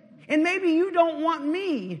today. And maybe you don't want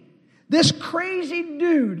me, this crazy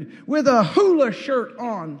dude with a hula shirt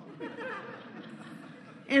on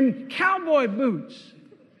and cowboy boots,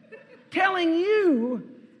 telling you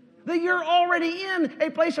that you're already in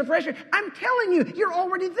a place of pressure. I'm telling you, you're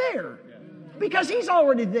already there. Because He's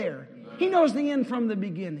already there. He knows the end from the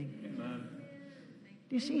beginning.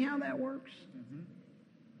 Do you see how that works?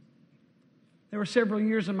 There were several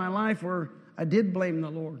years in my life where I did blame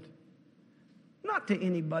the Lord. Not to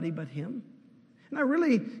anybody but Him. And I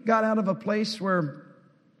really got out of a place where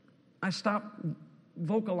I stopped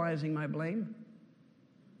vocalizing my blame.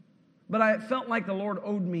 But I felt like the Lord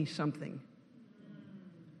owed me something,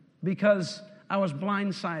 because I was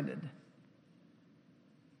blindsided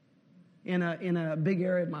in a big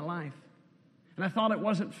area of my life. And I thought it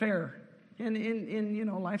wasn't fair.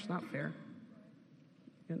 And life's not fair.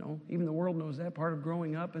 Even the world knows that. Part of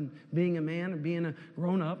growing up and being a man and being a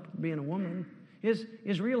grown up, being a woman,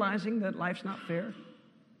 is realizing that life's not fair.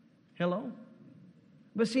 Hello?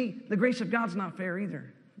 But see, the grace of God's not fair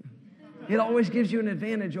either. It always gives you an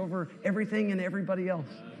advantage over everything and everybody else.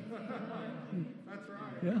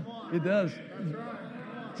 Yeah, it does. That's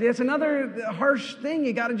right. See, it's another harsh thing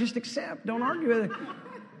you got to just accept. Don't argue with it.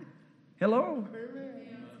 Hello?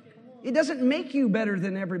 It doesn't make you better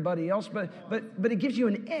than everybody else, but it gives you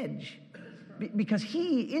an edge, because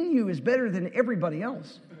He in you is better than everybody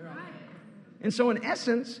else. And so in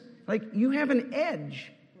essence, you have an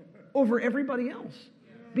edge over everybody else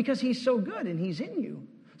because He's so good and He's in you.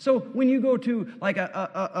 So when you go to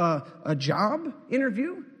a job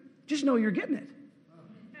interview, just know you're getting it.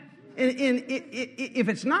 And if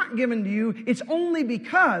it's not given to you, it's only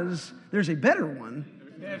because there's a better one.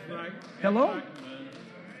 That's right. Hello?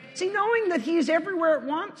 See, knowing that He's everywhere at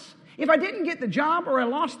once, if I didn't get the job or I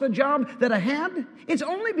lost the job that I had, it's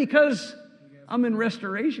only because I'm in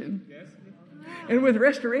restoration. And with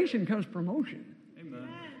restoration comes promotion. Amen.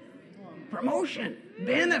 Promotion,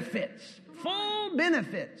 benefits, full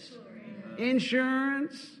benefits,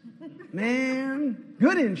 insurance, man,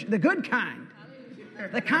 the good kind.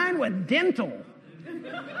 The kind with dental.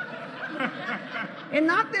 And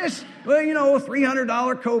not this,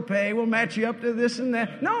 $300 copay will match you up to this and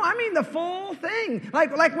that. No, I mean the full thing.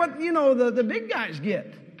 Like what, the big guys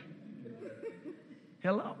get.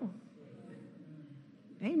 Hello.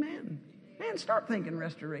 Amen. Man, start thinking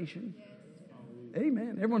restoration.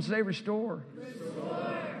 Amen. Everyone say restore.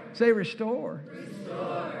 Restore. Say restore.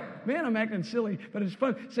 Restore. Man, I'm acting silly, but it's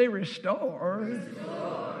fun. Say restore.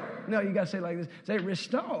 Restore. No, you got to say it like this. Say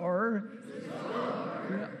restore. Restore.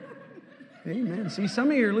 Yeah. Amen. See, some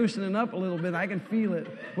of you are loosening up a little bit. I can feel it.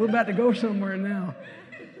 We're about to go somewhere now.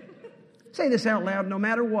 Say this out loud. No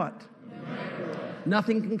matter what,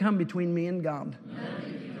 nothing can come between me and God.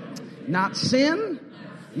 Not sin,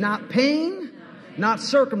 not pain, not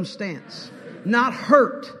circumstance, not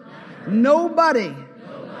hurt. Nobody.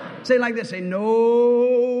 Say it like this. Say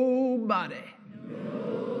nobody.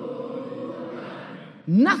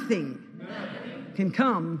 Nothing can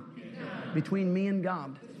come between me and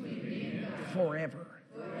God forever.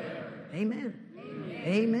 Amen.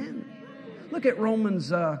 Amen. Look at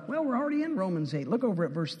Romans, we're already in Romans 8. Look over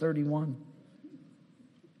at verse 31.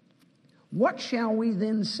 What shall we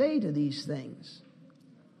then say to these things?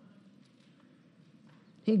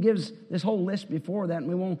 He gives this whole list before that, and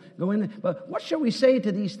we won't go into it. But what shall we say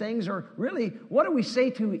to these things? Or really, what do we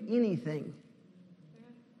say to anything?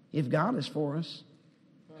 If God is for us,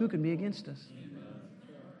 who can be against us?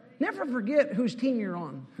 Never forget whose team you're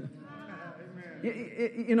on.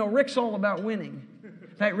 You know, Rick's all about winning.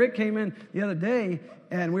 In fact, Rick came in the other day,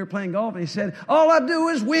 and we were playing golf, and he said, all I do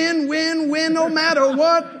is win, win, win, no matter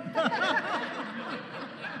what.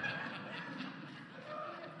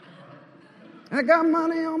 I got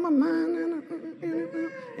money on my mind.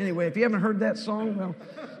 Anyway, if you haven't heard that song, well,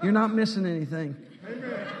 you're not missing anything.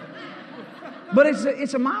 But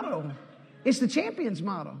it's a motto. It's the champion's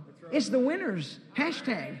motto. It's the winner's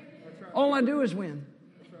hashtag. All I do is win.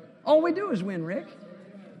 All we do is win, Rick.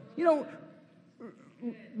 You know,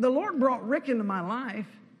 the Lord brought Rick into my life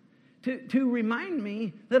to remind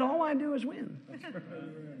me that all I do is win.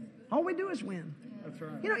 All we do is win. That's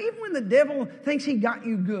right. You know, even when the devil thinks he got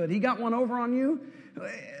you good, he got one over on you,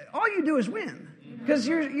 all you do is win. Because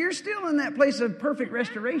you're still in that place of perfect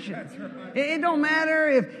restoration. Right. It don't matter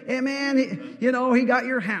if, man, he got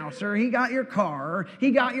your house, or he got your car, or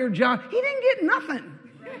he got your job. He didn't get nothing.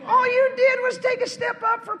 All you did was take a step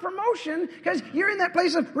up for promotion because you're in that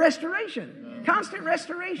place of restoration. Constant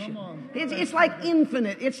restoration. It's like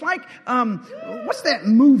infinite. It's like, what's that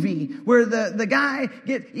movie where the guy,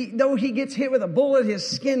 though he gets hit with a bullet, his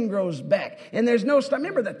skin grows back. And there's no stop.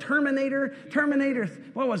 Remember the Terminator,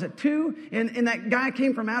 what was it, 2? And that guy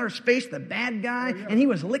came from outer space, the bad guy, and he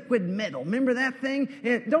was liquid metal. Remember that thing?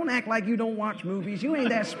 And don't act like you don't watch movies. You ain't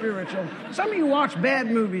that spiritual. Some of you watch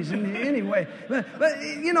bad movies anyway. But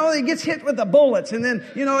he gets hit with the bullets, and then,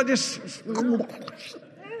 it just...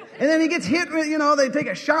 And then he gets hit with, they take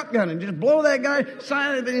a shotgun and just blow that guy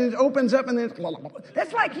silent, and it opens up, and then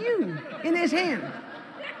that's like you in his hand.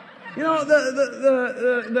 Your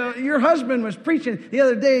husband was preaching the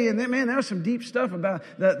other day, and man, that was some deep stuff about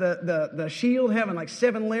the shield having like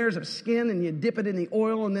 7 layers of skin, and you dip it in the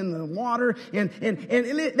oil and then the water, and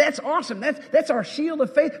that's awesome. That's our shield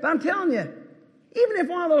of faith. But I'm telling you, even if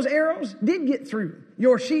one of those arrows did get through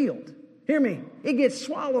your shield, hear me, it gets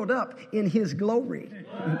swallowed up in His glory.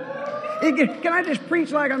 Can I just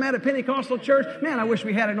preach like I'm at a Pentecostal church? Man, I wish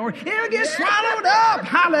we had an organ. It'll get swallowed up,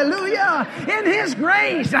 hallelujah, in His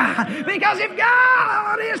grace. Because if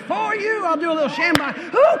God is for you, I'll do a little shambach.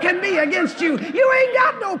 Who can be against you? You ain't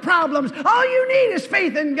got no problems. All you need is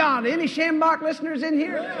faith in God. Any shambach listeners in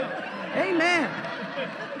here? Amen.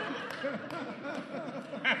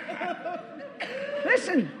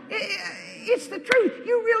 Listen, it's the truth.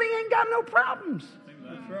 You really ain't got no problems.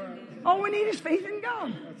 That's right. All we need is faith in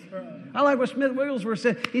God. That's right. I like what Smith Wigglesworth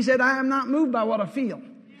said. He said, I am not moved by what I feel.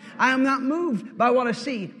 I am not moved by what I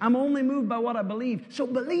see. I'm only moved by what I believe. So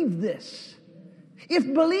believe this.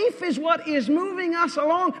 If belief is what is moving us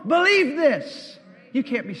along, believe this. You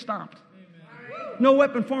can't be stopped. No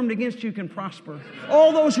weapon formed against you can prosper.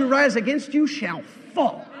 All those who rise against you shall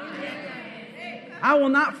fall. I will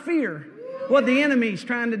not fear what the enemy's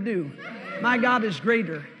trying to do. My God is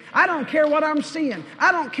greater. I don't care what I'm seeing.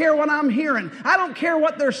 I don't care what I'm hearing. I don't care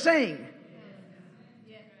what they're saying.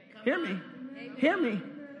 Hear me. Hear me.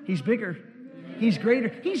 He's bigger. He's greater.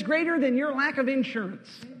 He's greater than your lack of insurance.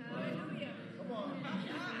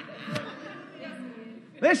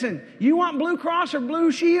 Listen, you want Blue Cross or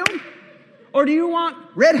Blue Shield? Or do you want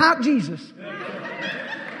Red Hot Jesus?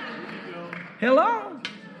 Hello?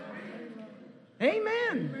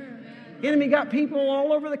 Amen. Enemy got people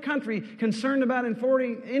all over the country concerned about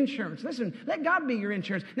affording insurance. Listen, let God be your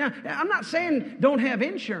insurance. Now, I'm not saying don't have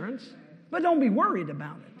insurance, but don't be worried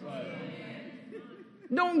about it.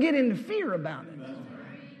 Don't get into fear about it.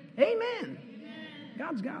 Amen.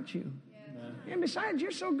 God's got you. And besides,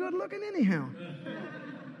 you're so good looking anyhow.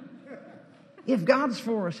 If God's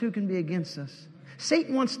for us, who can be against us?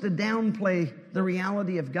 Satan wants to downplay the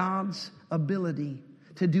reality of God's ability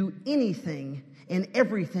to do anything and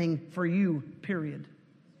everything for you, period.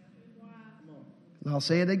 I'll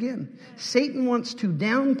say it again. Satan wants to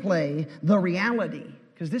downplay the reality,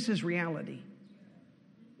 because this is reality.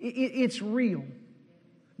 It's real.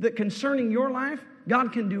 That concerning your life,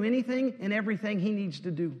 God can do anything and everything He needs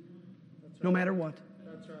to do, no matter what.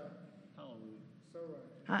 That's right. Hallelujah. So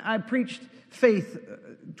right. I preached faith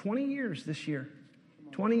 20 years this year.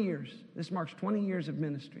 20 years. This marks 20 years of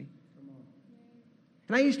ministry.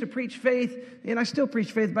 And I used to preach faith, and I still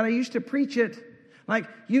preach faith, but I used to preach it like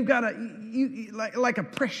you've got like a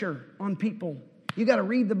pressure on people. You got to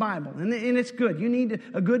read the Bible, and it's good. You need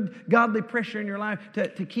a good godly pressure in your life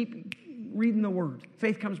to keep reading the Word.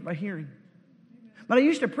 Faith comes by hearing. But I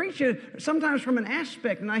used to preach it sometimes from an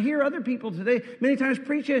aspect, and I hear other people today many times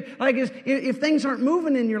preach it like if things aren't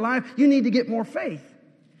moving in your life, you need to get more faith.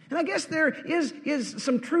 And I guess there is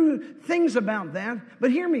some true things about that.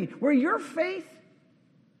 But hear me, where your faith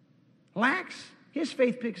lacks, His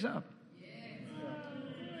faith picks up.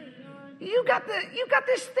 You got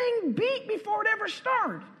this thing beat before it ever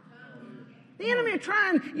started. The enemy will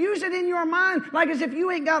try and use it in your mind like as if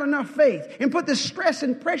you ain't got enough faith and put this stress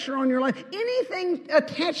and pressure on your life. Anything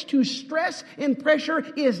attached to stress and pressure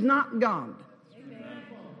is not God. Amen.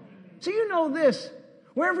 So you know this.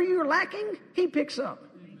 Wherever you're lacking, He picks up.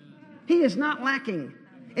 He is not lacking.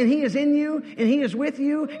 And He is in you, and He is with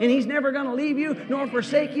you, and He's never going to leave you nor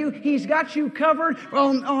forsake you. He's got you covered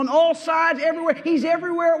on all sides, everywhere. He's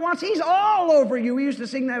everywhere at once. He's all over you. We used to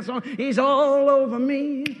sing that song, He's all over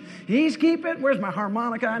me. He's keeping. Where's my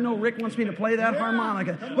harmonica? I know Rick wants me to play that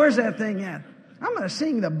harmonica. Where's that thing at? I'm going to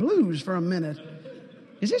sing the blues for a minute.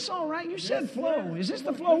 Is this all right? You said flow. Is this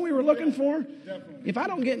the flow we were looking for? If I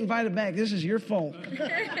don't get invited back, this is your fault.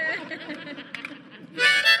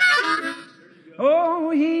 Oh,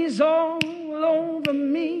 He's all over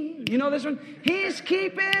me. You know this one? He's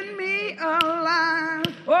keeping me alive.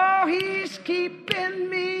 Oh, He's keeping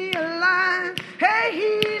me alive.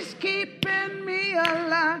 Hey, He's keeping me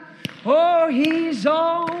alive. Oh, He's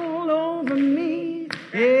all over me.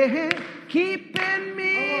 Yeah, keeping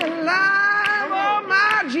me alive. Oh,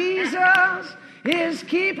 my Jesus is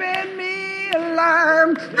keeping me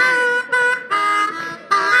alive.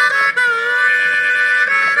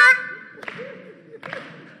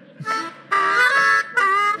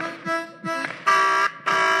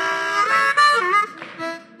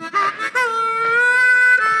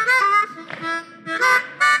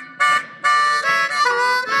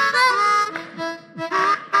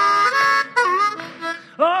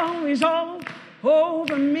 He's all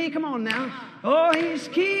over me. Come on now. Oh, He's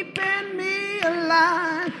keeping me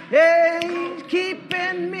alive. Yeah, He's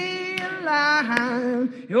keeping me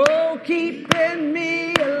alive. Oh, keeping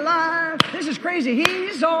me alive. This is crazy.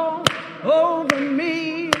 He's all over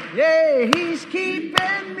me. Yeah, He's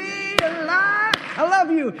keeping me alive. I love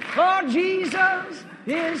you. Oh, Jesus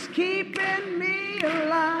is keeping me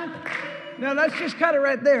alive. Now, let's just cut it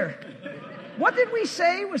right there. What did we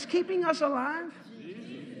say was keeping us alive?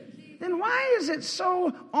 Then why is it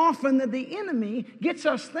so often that the enemy gets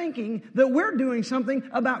us thinking that we're doing something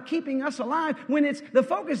about keeping us alive when the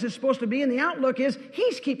focus is supposed to be and the outlook is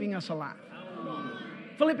He's keeping us alive?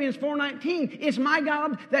 Philippians 4:19, it's my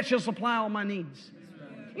God that shall supply all my needs.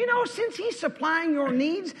 You know, since He's supplying your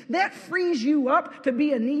needs, that frees you up to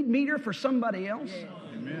be a need meter for somebody else.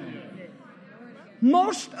 Amen.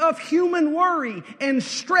 Most of human worry and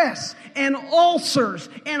stress and ulcers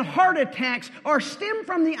and heart attacks are stemmed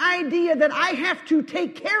from the idea that I have to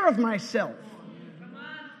take care of myself.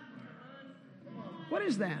 What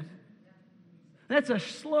is that? That's a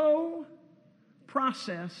slow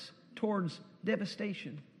process towards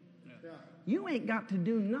devastation. You ain't got to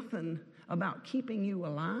do nothing about keeping you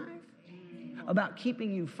alive, about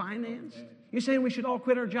keeping you financed. You're saying we should all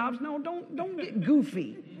quit our jobs? No, don't get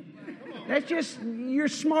goofy. That's just, you're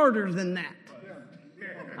smarter than that.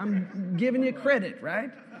 I'm giving you credit,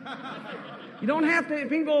 right? You don't have to,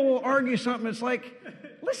 people will argue something. It's like,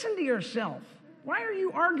 listen to yourself. Why are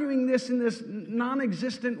you arguing this in this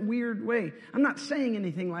non-existent, weird way? I'm not saying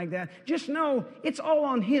anything like that. Just know it's all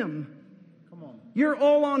on Him. Come on. You're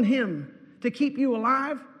all on Him to keep you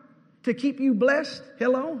alive, to keep you blessed.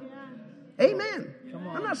 Hello? Yeah. Amen.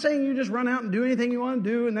 I'm not saying you just run out and do anything you want to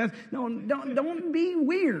do. Don't be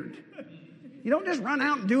weird. You don't just run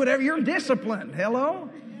out and do whatever. You're disciplined. Hello?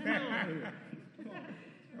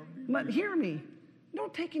 But hear me.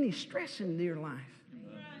 Don't take any stress into your life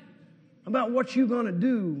about what you're going to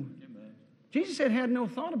do. Jesus said, had no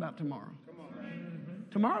thought about tomorrow.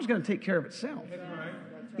 Tomorrow's going to take care of itself.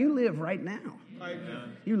 You live right now.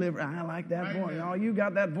 You live, I like that voice. Oh, you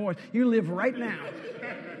got that voice. You live right now.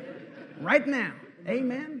 Right now.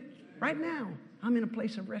 Amen. Right now. I'm in a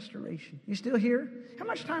place of restoration. You still here? How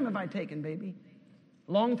much time have I taken, baby?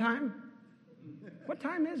 Long time? What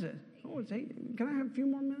time is it? Oh, it's 8. Can I have a few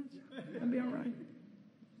more minutes? That'll be all right.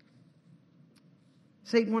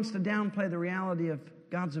 Satan wants to downplay the reality of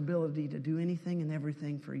God's ability to do anything and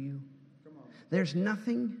everything for you. There's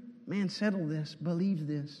nothing, man, settle this, believe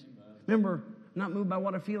this. Remember, I'm not moved by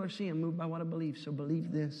what I feel or see, I'm moved by what I believe, so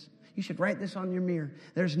believe this. You should write this on your mirror.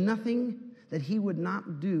 There's nothing that he would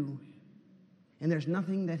not do, and there's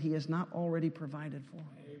nothing that he has not already provided for.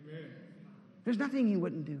 Amen. There's nothing he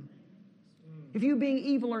wouldn't do. If you, being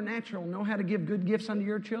evil or natural, know how to give good gifts unto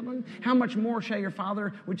your children, how much more shall your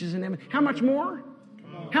Father which is in heaven? How much more?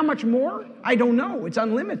 How much more? I don't know. It's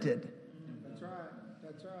unlimited. That's right.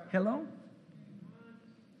 That's right. Hello?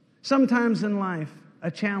 Sometimes in life,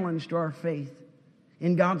 a challenge to our faith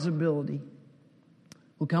in God's ability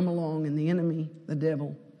will come along, and the enemy, the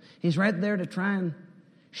devil, he's right there to try and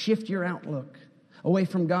shift your outlook away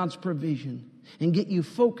from God's provision and get you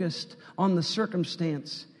focused on the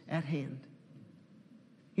circumstance at hand.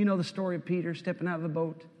 You know the story of Peter stepping out of the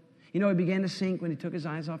boat. You know he began to sink when he took his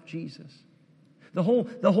eyes off Jesus. The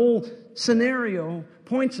whole scenario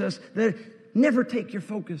points us that never take your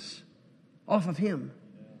focus off of him.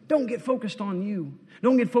 Don't get focused on you.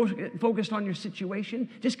 Don't get focused on your situation.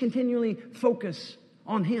 Just continually focus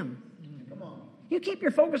on him. Come on. You keep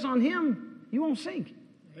your focus on him, you won't sink.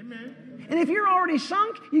 Amen. And if you're already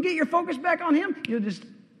sunk, you get your focus back on him, you'll just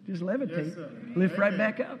levitate. Yes, sir. Lift right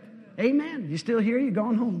back up. Amen. You still here? You're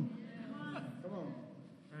going home. Come on.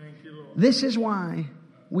 Thank you, Lord. This is why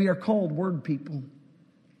we are called word people.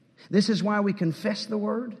 This is why we confess the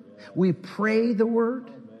word. We pray the word.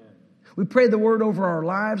 We pray the word over our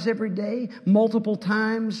lives every day, multiple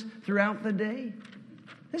times throughout the day.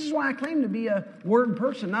 This is why I claim to be a word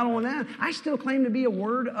person. Not only that, I still claim to be a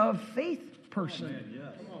word of faith person.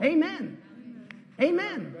 Amen.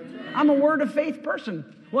 Amen. I'm a word of faith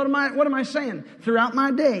person. What am I saying? Throughout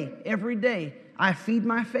my day, every day, I feed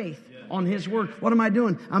my faith on His Word. What am I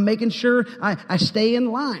doing? I'm making sure I stay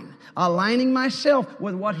in line, aligning myself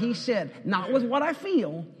with what He said. Not with what I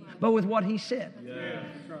feel, but with what He said.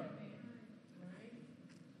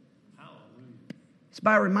 It's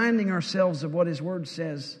by reminding ourselves of what His Word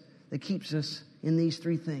says that keeps us in these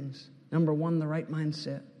three things. Number one, the right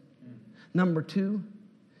mindset. Number two,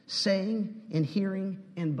 saying and hearing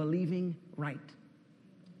and believing right.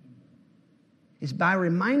 It's by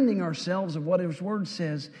reminding ourselves of what His Word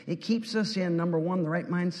says. It keeps us in, number one, the right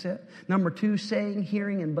mindset. Number two, saying,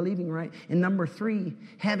 hearing, and believing right. And number three,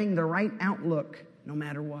 having the right outlook no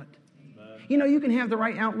matter what. Amen. You know, you can have the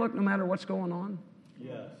right outlook no matter what's going on.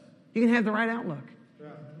 Yes. You can have the right outlook. Yeah.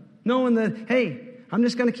 Knowing that, hey, I'm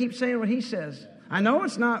just going to keep saying what He says. I know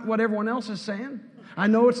it's not what everyone else is saying. I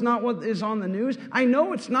know it's not what is on the news. I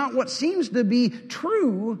know it's not what seems to be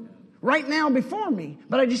true right now before me.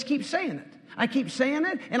 But I just keep saying it. I keep saying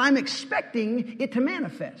it, and I'm expecting it to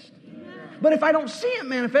manifest. But if I don't see it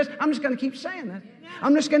manifest, I'm just going to keep saying it.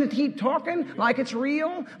 I'm just going to keep talking like it's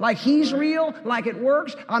real, like He's real, like it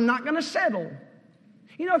works. I'm not going to settle.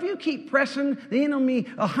 You know, if you keep pressing, the enemy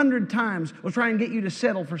 100 times will try and get you to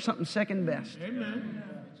settle for something second best. Amen.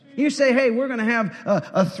 You say, hey, we're going to have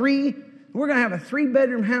a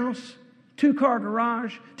 3-bedroom house, 2-car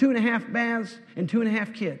garage, 2.5 baths, and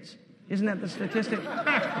 2.5 kids. Isn't that the statistic?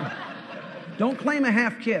 Don't claim a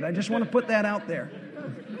half kid. I just want to put that out there.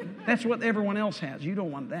 That's what everyone else has. You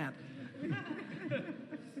don't want that. But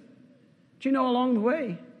you know, along the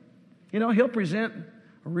way, you know, He'll present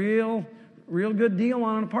a real good deal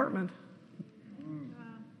on an apartment.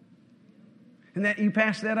 And that you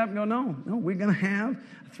pass that up and go, no, we're going to have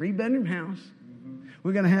a 3-bedroom house.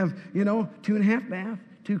 We're going to have, 2.5 bath,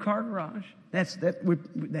 2-car garage. That's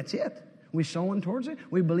it. We're sowing towards it.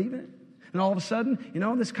 We believe it. And all of a sudden,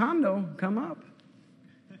 this condo come up.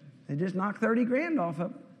 They just knocked 30 grand off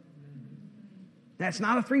of it. That's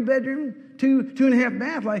not a 3-bedroom, 2.5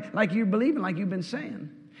 bath like you're believing, like you've been saying.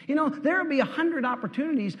 There will be 100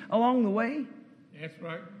 opportunities along the way. That's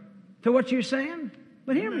right. To what you're saying.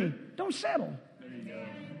 But hear me, don't settle. There you go.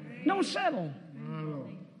 Don't settle.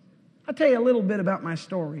 I'll tell you a little bit about my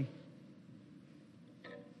story.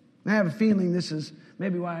 I have a feeling this is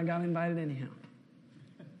maybe why I got invited anyhow.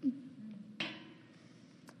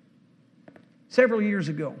 Several years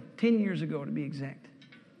ago, 10 years ago to be exact,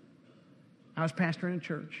 I was pastoring a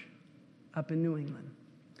church up in New England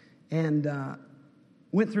and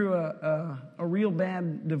went through a real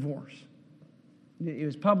bad divorce. It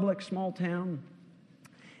was public, small town,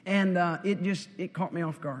 And it caught me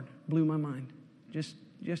off guard, blew my mind. It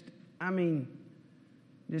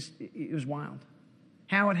was wild.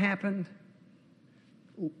 How it happened,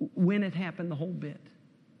 when it happened, the whole bit.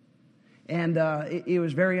 And it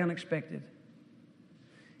was very unexpected.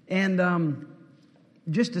 And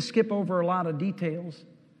just to skip over a lot of details,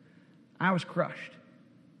 I was crushed.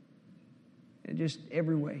 Just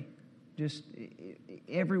every way. Just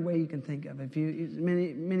every way you can think of.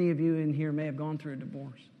 Many of you in here may have gone through a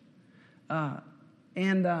divorce. I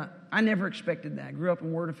never expected that. I grew up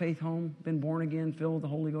in Word of Faith home, been born again, filled with the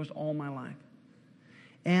Holy Ghost all my life.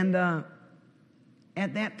 And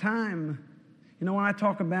at that time, when I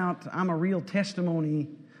talk about I'm a real testimony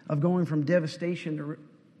of going from devastation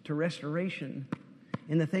to restoration,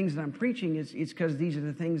 and the things that I'm preaching, it's because these are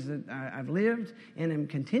the things that I've lived and am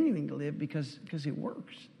continuing to live because it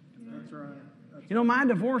works. That's right. My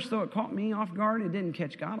divorce, though it caught me off guard, it didn't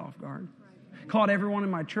catch God off guard. Caught everyone in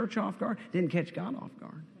my church off guard, didn't catch God off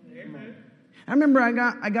guard. Amen. I remember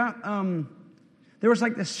there was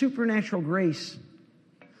like this supernatural grace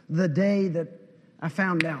the day that I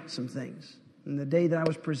found out some things, and the day that I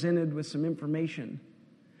was presented with some information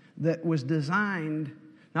that was designed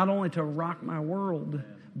not only to rock my world,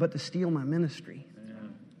 but to steal my ministry.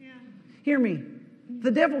 Yeah. Hear me.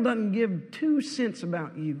 The devil doesn't give 2 cents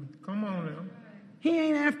about you. Come on now. He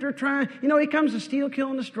ain't after trying. He comes to steal, kill,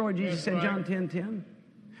 and destroy, Jesus said, John 10:10.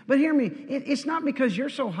 But hear me. It's not because you're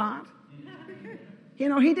so hot. He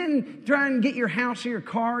didn't try and get your house or your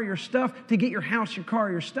car or your stuff to get your house, your car,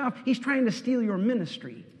 or your stuff. He's trying to steal your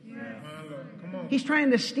ministry. He's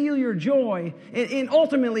trying to steal your joy. And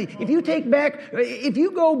ultimately, if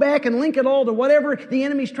you go back and link it all to whatever the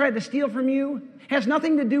enemy's tried to steal from you, has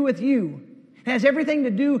nothing to do with you. It has everything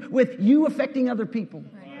to do with you affecting other people.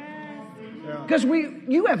 Because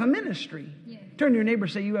you have a ministry. Turn to your neighbor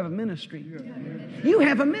and say, you have a ministry. You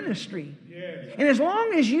have a ministry. And as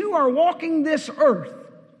long as you are walking this earth,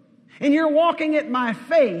 and you're walking it by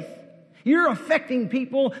faith, you're affecting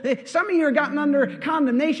people. Some of you are gotten under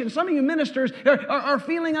condemnation. Some of you ministers are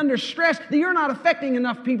feeling under stress that you're not affecting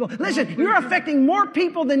enough people. Listen, you're affecting more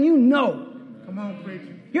people than you know. Come on,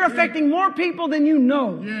 preacher. You're affecting more people than you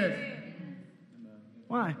know. Yes.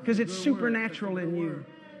 Why? Because it's supernatural in you.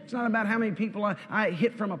 It's not about how many people I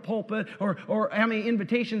hit from a pulpit or how many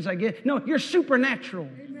invitations I get. No, you're supernatural.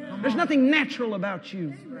 There's nothing natural about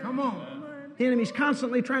you. Come on. The enemy's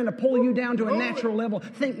constantly trying to pull you down to a natural level.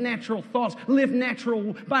 Think natural thoughts. Live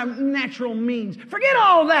natural by natural means. Forget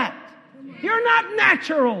all that. You're not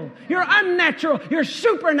natural. You're unnatural. You're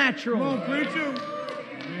supernatural. Come on, preacher.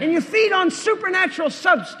 And you feed on supernatural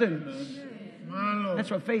substance. My Lord.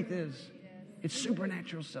 That's what faith is. It's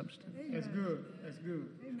supernatural substance. That's good. That's good.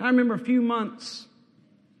 I remember a few months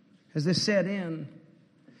as this set in,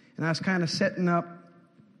 and I was kind of setting up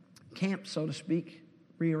camp, so to speak,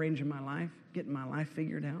 rearranging my life, getting my life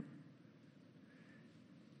figured out.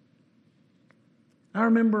 I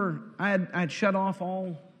remember I'd shut off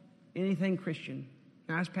anything Christian.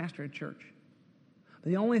 I was pastor at church.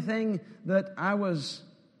 The only thing that I was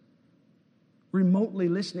remotely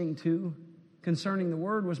listening to concerning the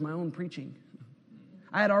Word was my own preaching.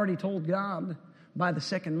 I had already told God by the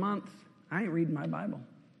second month, I ain't reading my Bible.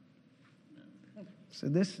 So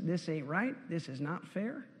this ain't right. This is not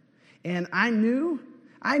fair. And I knew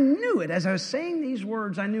it. As I was saying these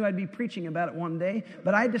words, I knew I'd be preaching about it one day.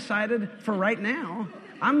 But I decided for right now,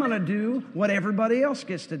 I'm going to do what everybody else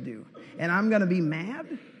gets to do. And I'm going to be mad.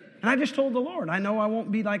 And I just told the Lord, I know I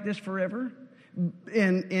won't be like this forever.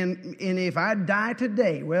 And if I die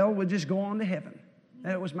today, well, we'll just go on to heaven.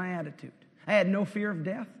 That was my attitude. I had no fear of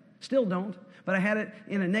death. Still don't. But I had it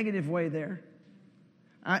in a negative way there.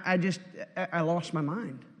 I lost my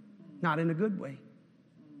mind. Not in a good way.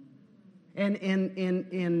 And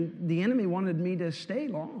the enemy wanted me to stay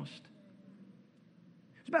lost.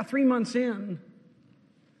 It was about 3 months in.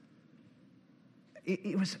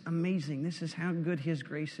 It was amazing. This is how good His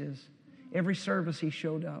grace is. Every service He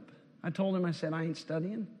showed up. I told Him, I said, I ain't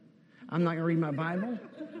studying. I'm not going to read my Bible.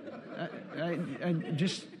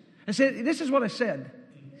 I said, this is what I said.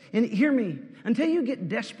 And hear me, until you get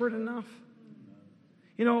desperate enough,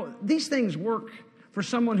 these things work for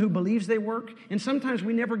someone who believes they work. And sometimes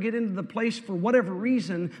we never get into the place for whatever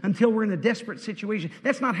reason until we're in a desperate situation.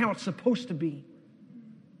 That's not how it's supposed to be.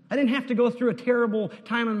 I didn't have to go through a terrible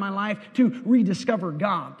time in my life to rediscover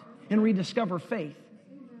God and rediscover faith.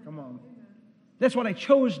 Come on. That's what I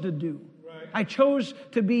chose to do. Right. I chose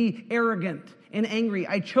to be arrogant and angry.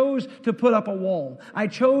 I chose to put up a wall. I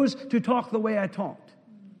chose to talk the way I talked.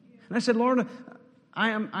 And I said, Lord, I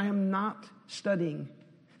am not studying.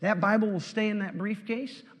 That Bible will stay in that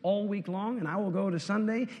briefcase all week long, and I will go to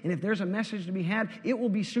Sunday, and if there's a message to be had, it will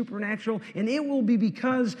be supernatural, and it will be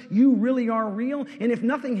because you really are real. And if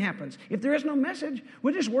nothing happens, if there is no message,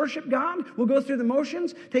 we'll just worship God, we'll go through the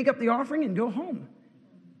motions, take up the offering, and go home.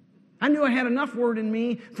 I knew I had enough word in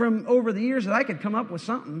me from over the years that I could come up with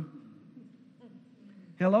something.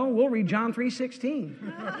 Hello? We'll read John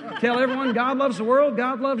 3:16. Tell everyone God loves the world,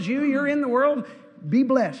 God loves you, you're in the world, be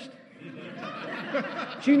blessed.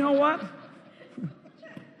 But you know what?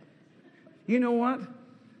 You know what?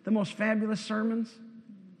 The most fabulous sermons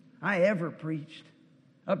I ever preached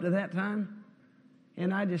up to that time,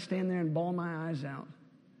 and I just stand there and bawl my eyes out.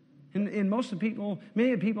 And most of the people,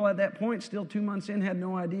 many of the people at that point, still 2 months in, had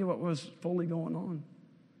no idea what was fully going on.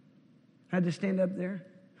 I had to stand up there.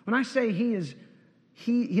 When I say His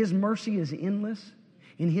mercy is endless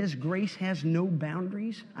and His grace has no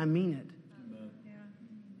boundaries, I mean it.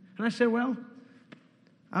 And I said, well,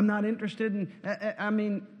 I'm not interested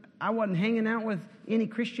in, I wasn't hanging out with any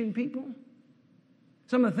Christian people.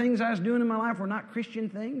 Some of the things I was doing in my life were not Christian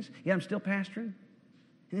things, yet I'm still pastoring.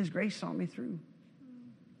 And His grace saw me through.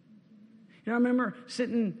 You know, I remember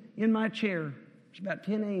sitting in my chair. It was about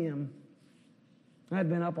 10 a.m. I'd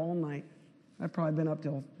been up all night. I'd probably been up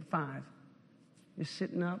till 5. Just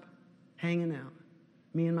sitting up, hanging out.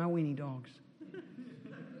 Me and my weenie dogs.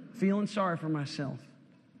 Feeling sorry for myself.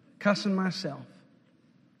 Cussing myself.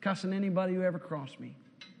 Cussing anybody who ever crossed me.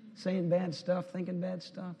 Saying bad stuff, thinking bad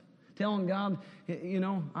stuff. Telling God, you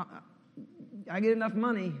know, I get enough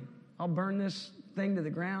money, I'll burn this thing to the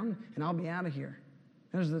ground and I'll be out of here.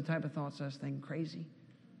 Those are the type of thoughts I was thinking, crazy.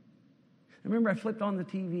 I remember I flipped on the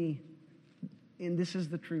TV, and this is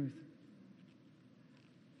the truth.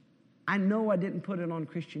 I know I didn't put it on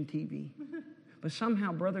Christian TV, but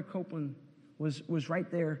somehow Brother Copeland was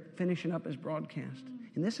right there finishing up his broadcast.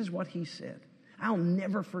 And this is what he said. I'll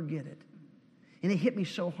never forget it. And it hit me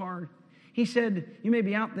so hard. He said, you may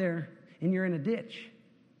be out there and you're in a ditch.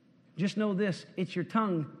 Just know this, it's your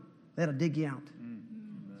tongue that'll dig you out.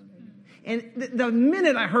 And the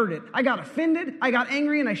minute I heard it, I got offended, I got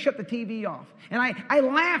angry, and I shut the TV off. And I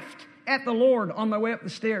laughed at the Lord on my way up the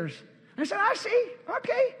stairs. I said, I see,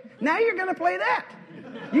 okay, now you're going to play that.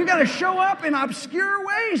 You're going to show up in obscure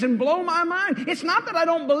ways and blow my mind. It's not that I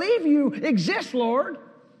don't believe you exist, Lord,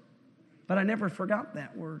 but I never forgot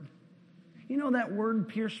that word. You know, that word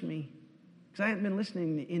pierced me because I hadn't been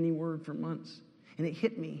listening to any word for months. And it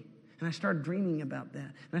hit me, and I started dreaming about that,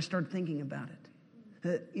 and I started thinking about it.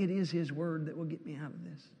 That it is His word that will get me out of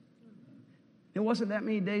this. It wasn't that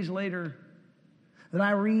many days later that I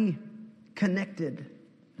reconnected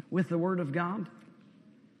with the Word of God.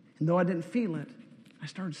 And though I didn't feel it, I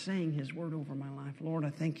started saying His word over my life. Lord, I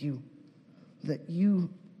thank you that you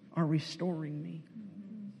are restoring me.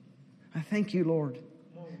 I thank you, Lord.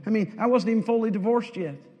 I mean, I wasn't even fully divorced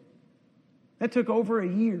yet. That took over a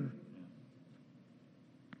year.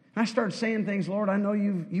 And I started saying things, Lord, I know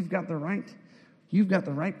you've got the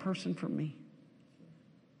right person for me.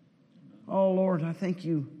 Oh, Lord, I thank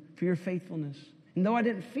you for your faithfulness. And though I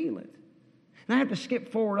didn't feel it, and I have to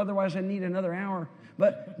skip forward, otherwise I need another hour.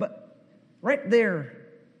 But right there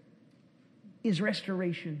is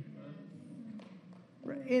restoration.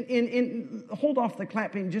 And hold off the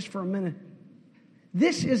clapping just for a minute.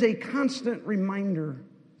 This is a constant reminder,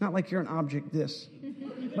 not like you're an object, this.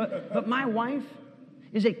 But my wife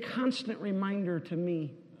is a constant reminder to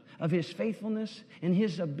me of His faithfulness and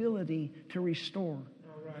His ability to restore.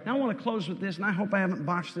 Now I want to close with this, and I hope I haven't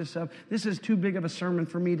botched this up. This is too big of a sermon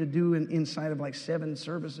for me to do inside of like 7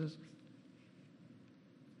 services.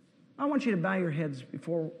 I want you to bow your heads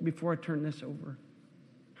before I turn this over.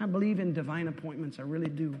 I believe in divine appointments. I really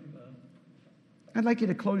do. I'd like you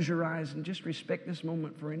to close your eyes and just respect this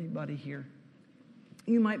moment for anybody here.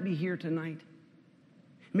 You might be here tonight.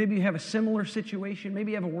 Maybe you have a similar situation.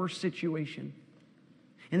 Maybe you have a worse situation.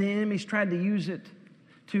 And the enemy's tried to use it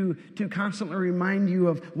to constantly remind you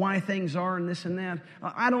of why things are and this and that.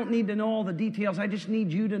 I don't need to know all the details. I just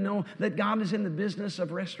need you to know that God is in the business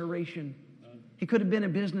of restoration. It could have been a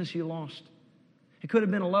business you lost. It could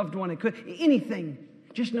have been a loved one. It could anything.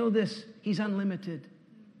 Just know this, He's unlimited.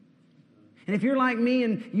 And if you're like me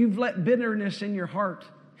and you've let bitterness in your heart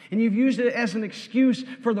and you've used it as an excuse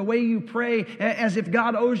for the way you pray, as if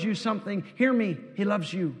God owes you something, hear me, He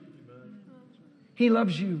loves you. He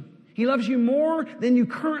loves you. He loves you more than you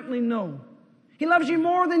currently know. He loves you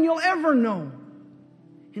more than you'll ever know.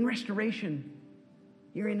 In restoration,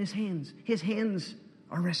 you're in His hands. His hands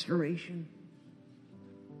are restoration.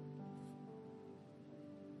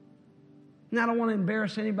 And I don't want to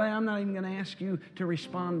embarrass anybody. I'm not even going to ask you to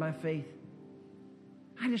respond by faith.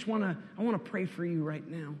 I want to pray for you right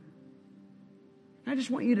now. I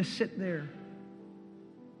just want you to sit there.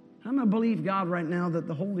 I'm going to believe God right now that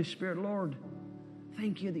the Holy Spirit, Lord,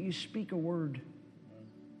 thank you that you speak a word.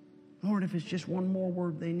 Lord, if it's just one more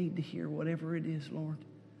word they need to hear, whatever it is, Lord.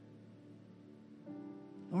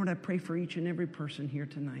 Lord, I pray for each and every person here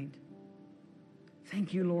tonight.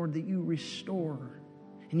 Thank you, Lord, that you restore,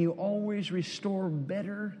 and you always restore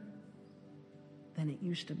better than it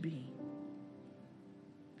used to be.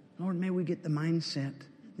 Lord, may we get the mindset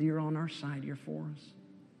that you're on our side, you're for us.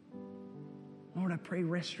 Lord, I pray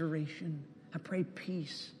restoration. I pray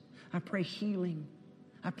peace. I pray healing.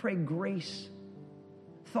 I pray grace.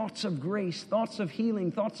 Thoughts of grace, thoughts of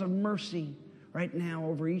healing, thoughts of mercy right now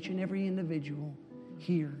over each and every individual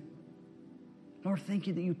here. Lord, thank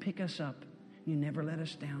you that you pick us up. You never let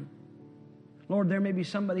us down. Lord, there may be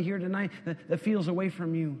somebody here tonight that feels away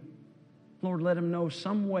from you. Lord, let them know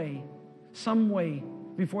some way,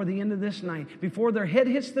 before the end of this night, before their head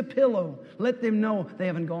hits the pillow, let them know they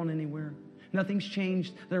haven't gone anywhere. Nothing's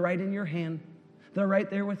changed. They're right in your hand. They're right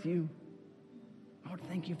there with you. Lord,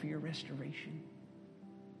 thank you for your restoration.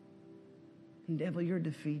 And devil, you're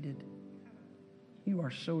defeated. You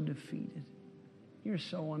are so defeated. You're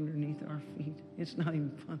so underneath our feet. It's not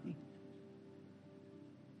even funny.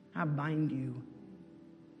 I bind you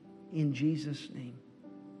in Jesus' name.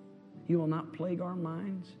 You will not plague our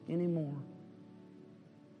minds anymore.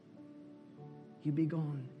 You be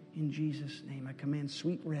gone in Jesus' name. I command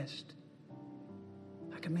sweet rest.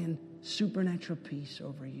 I command supernatural peace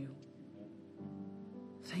over you.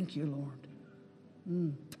 Thank you, Lord.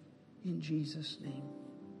 In Jesus' name,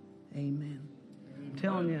 amen. I'm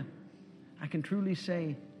telling you, I can truly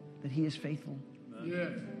say that He is faithful.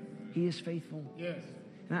 Yes. He is faithful. Yes.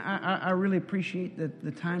 And I really appreciate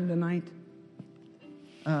the time tonight.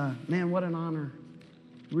 Man, what an honor.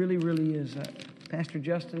 Really, really is. Pastor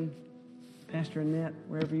Justin, Pastor Annette,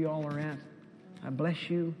 wherever you all are at, I bless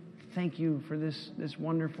you. Thank you for this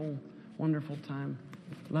wonderful, wonderful time.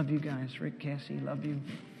 Love you guys. Rick, Cassie, love you.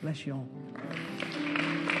 Bless you all.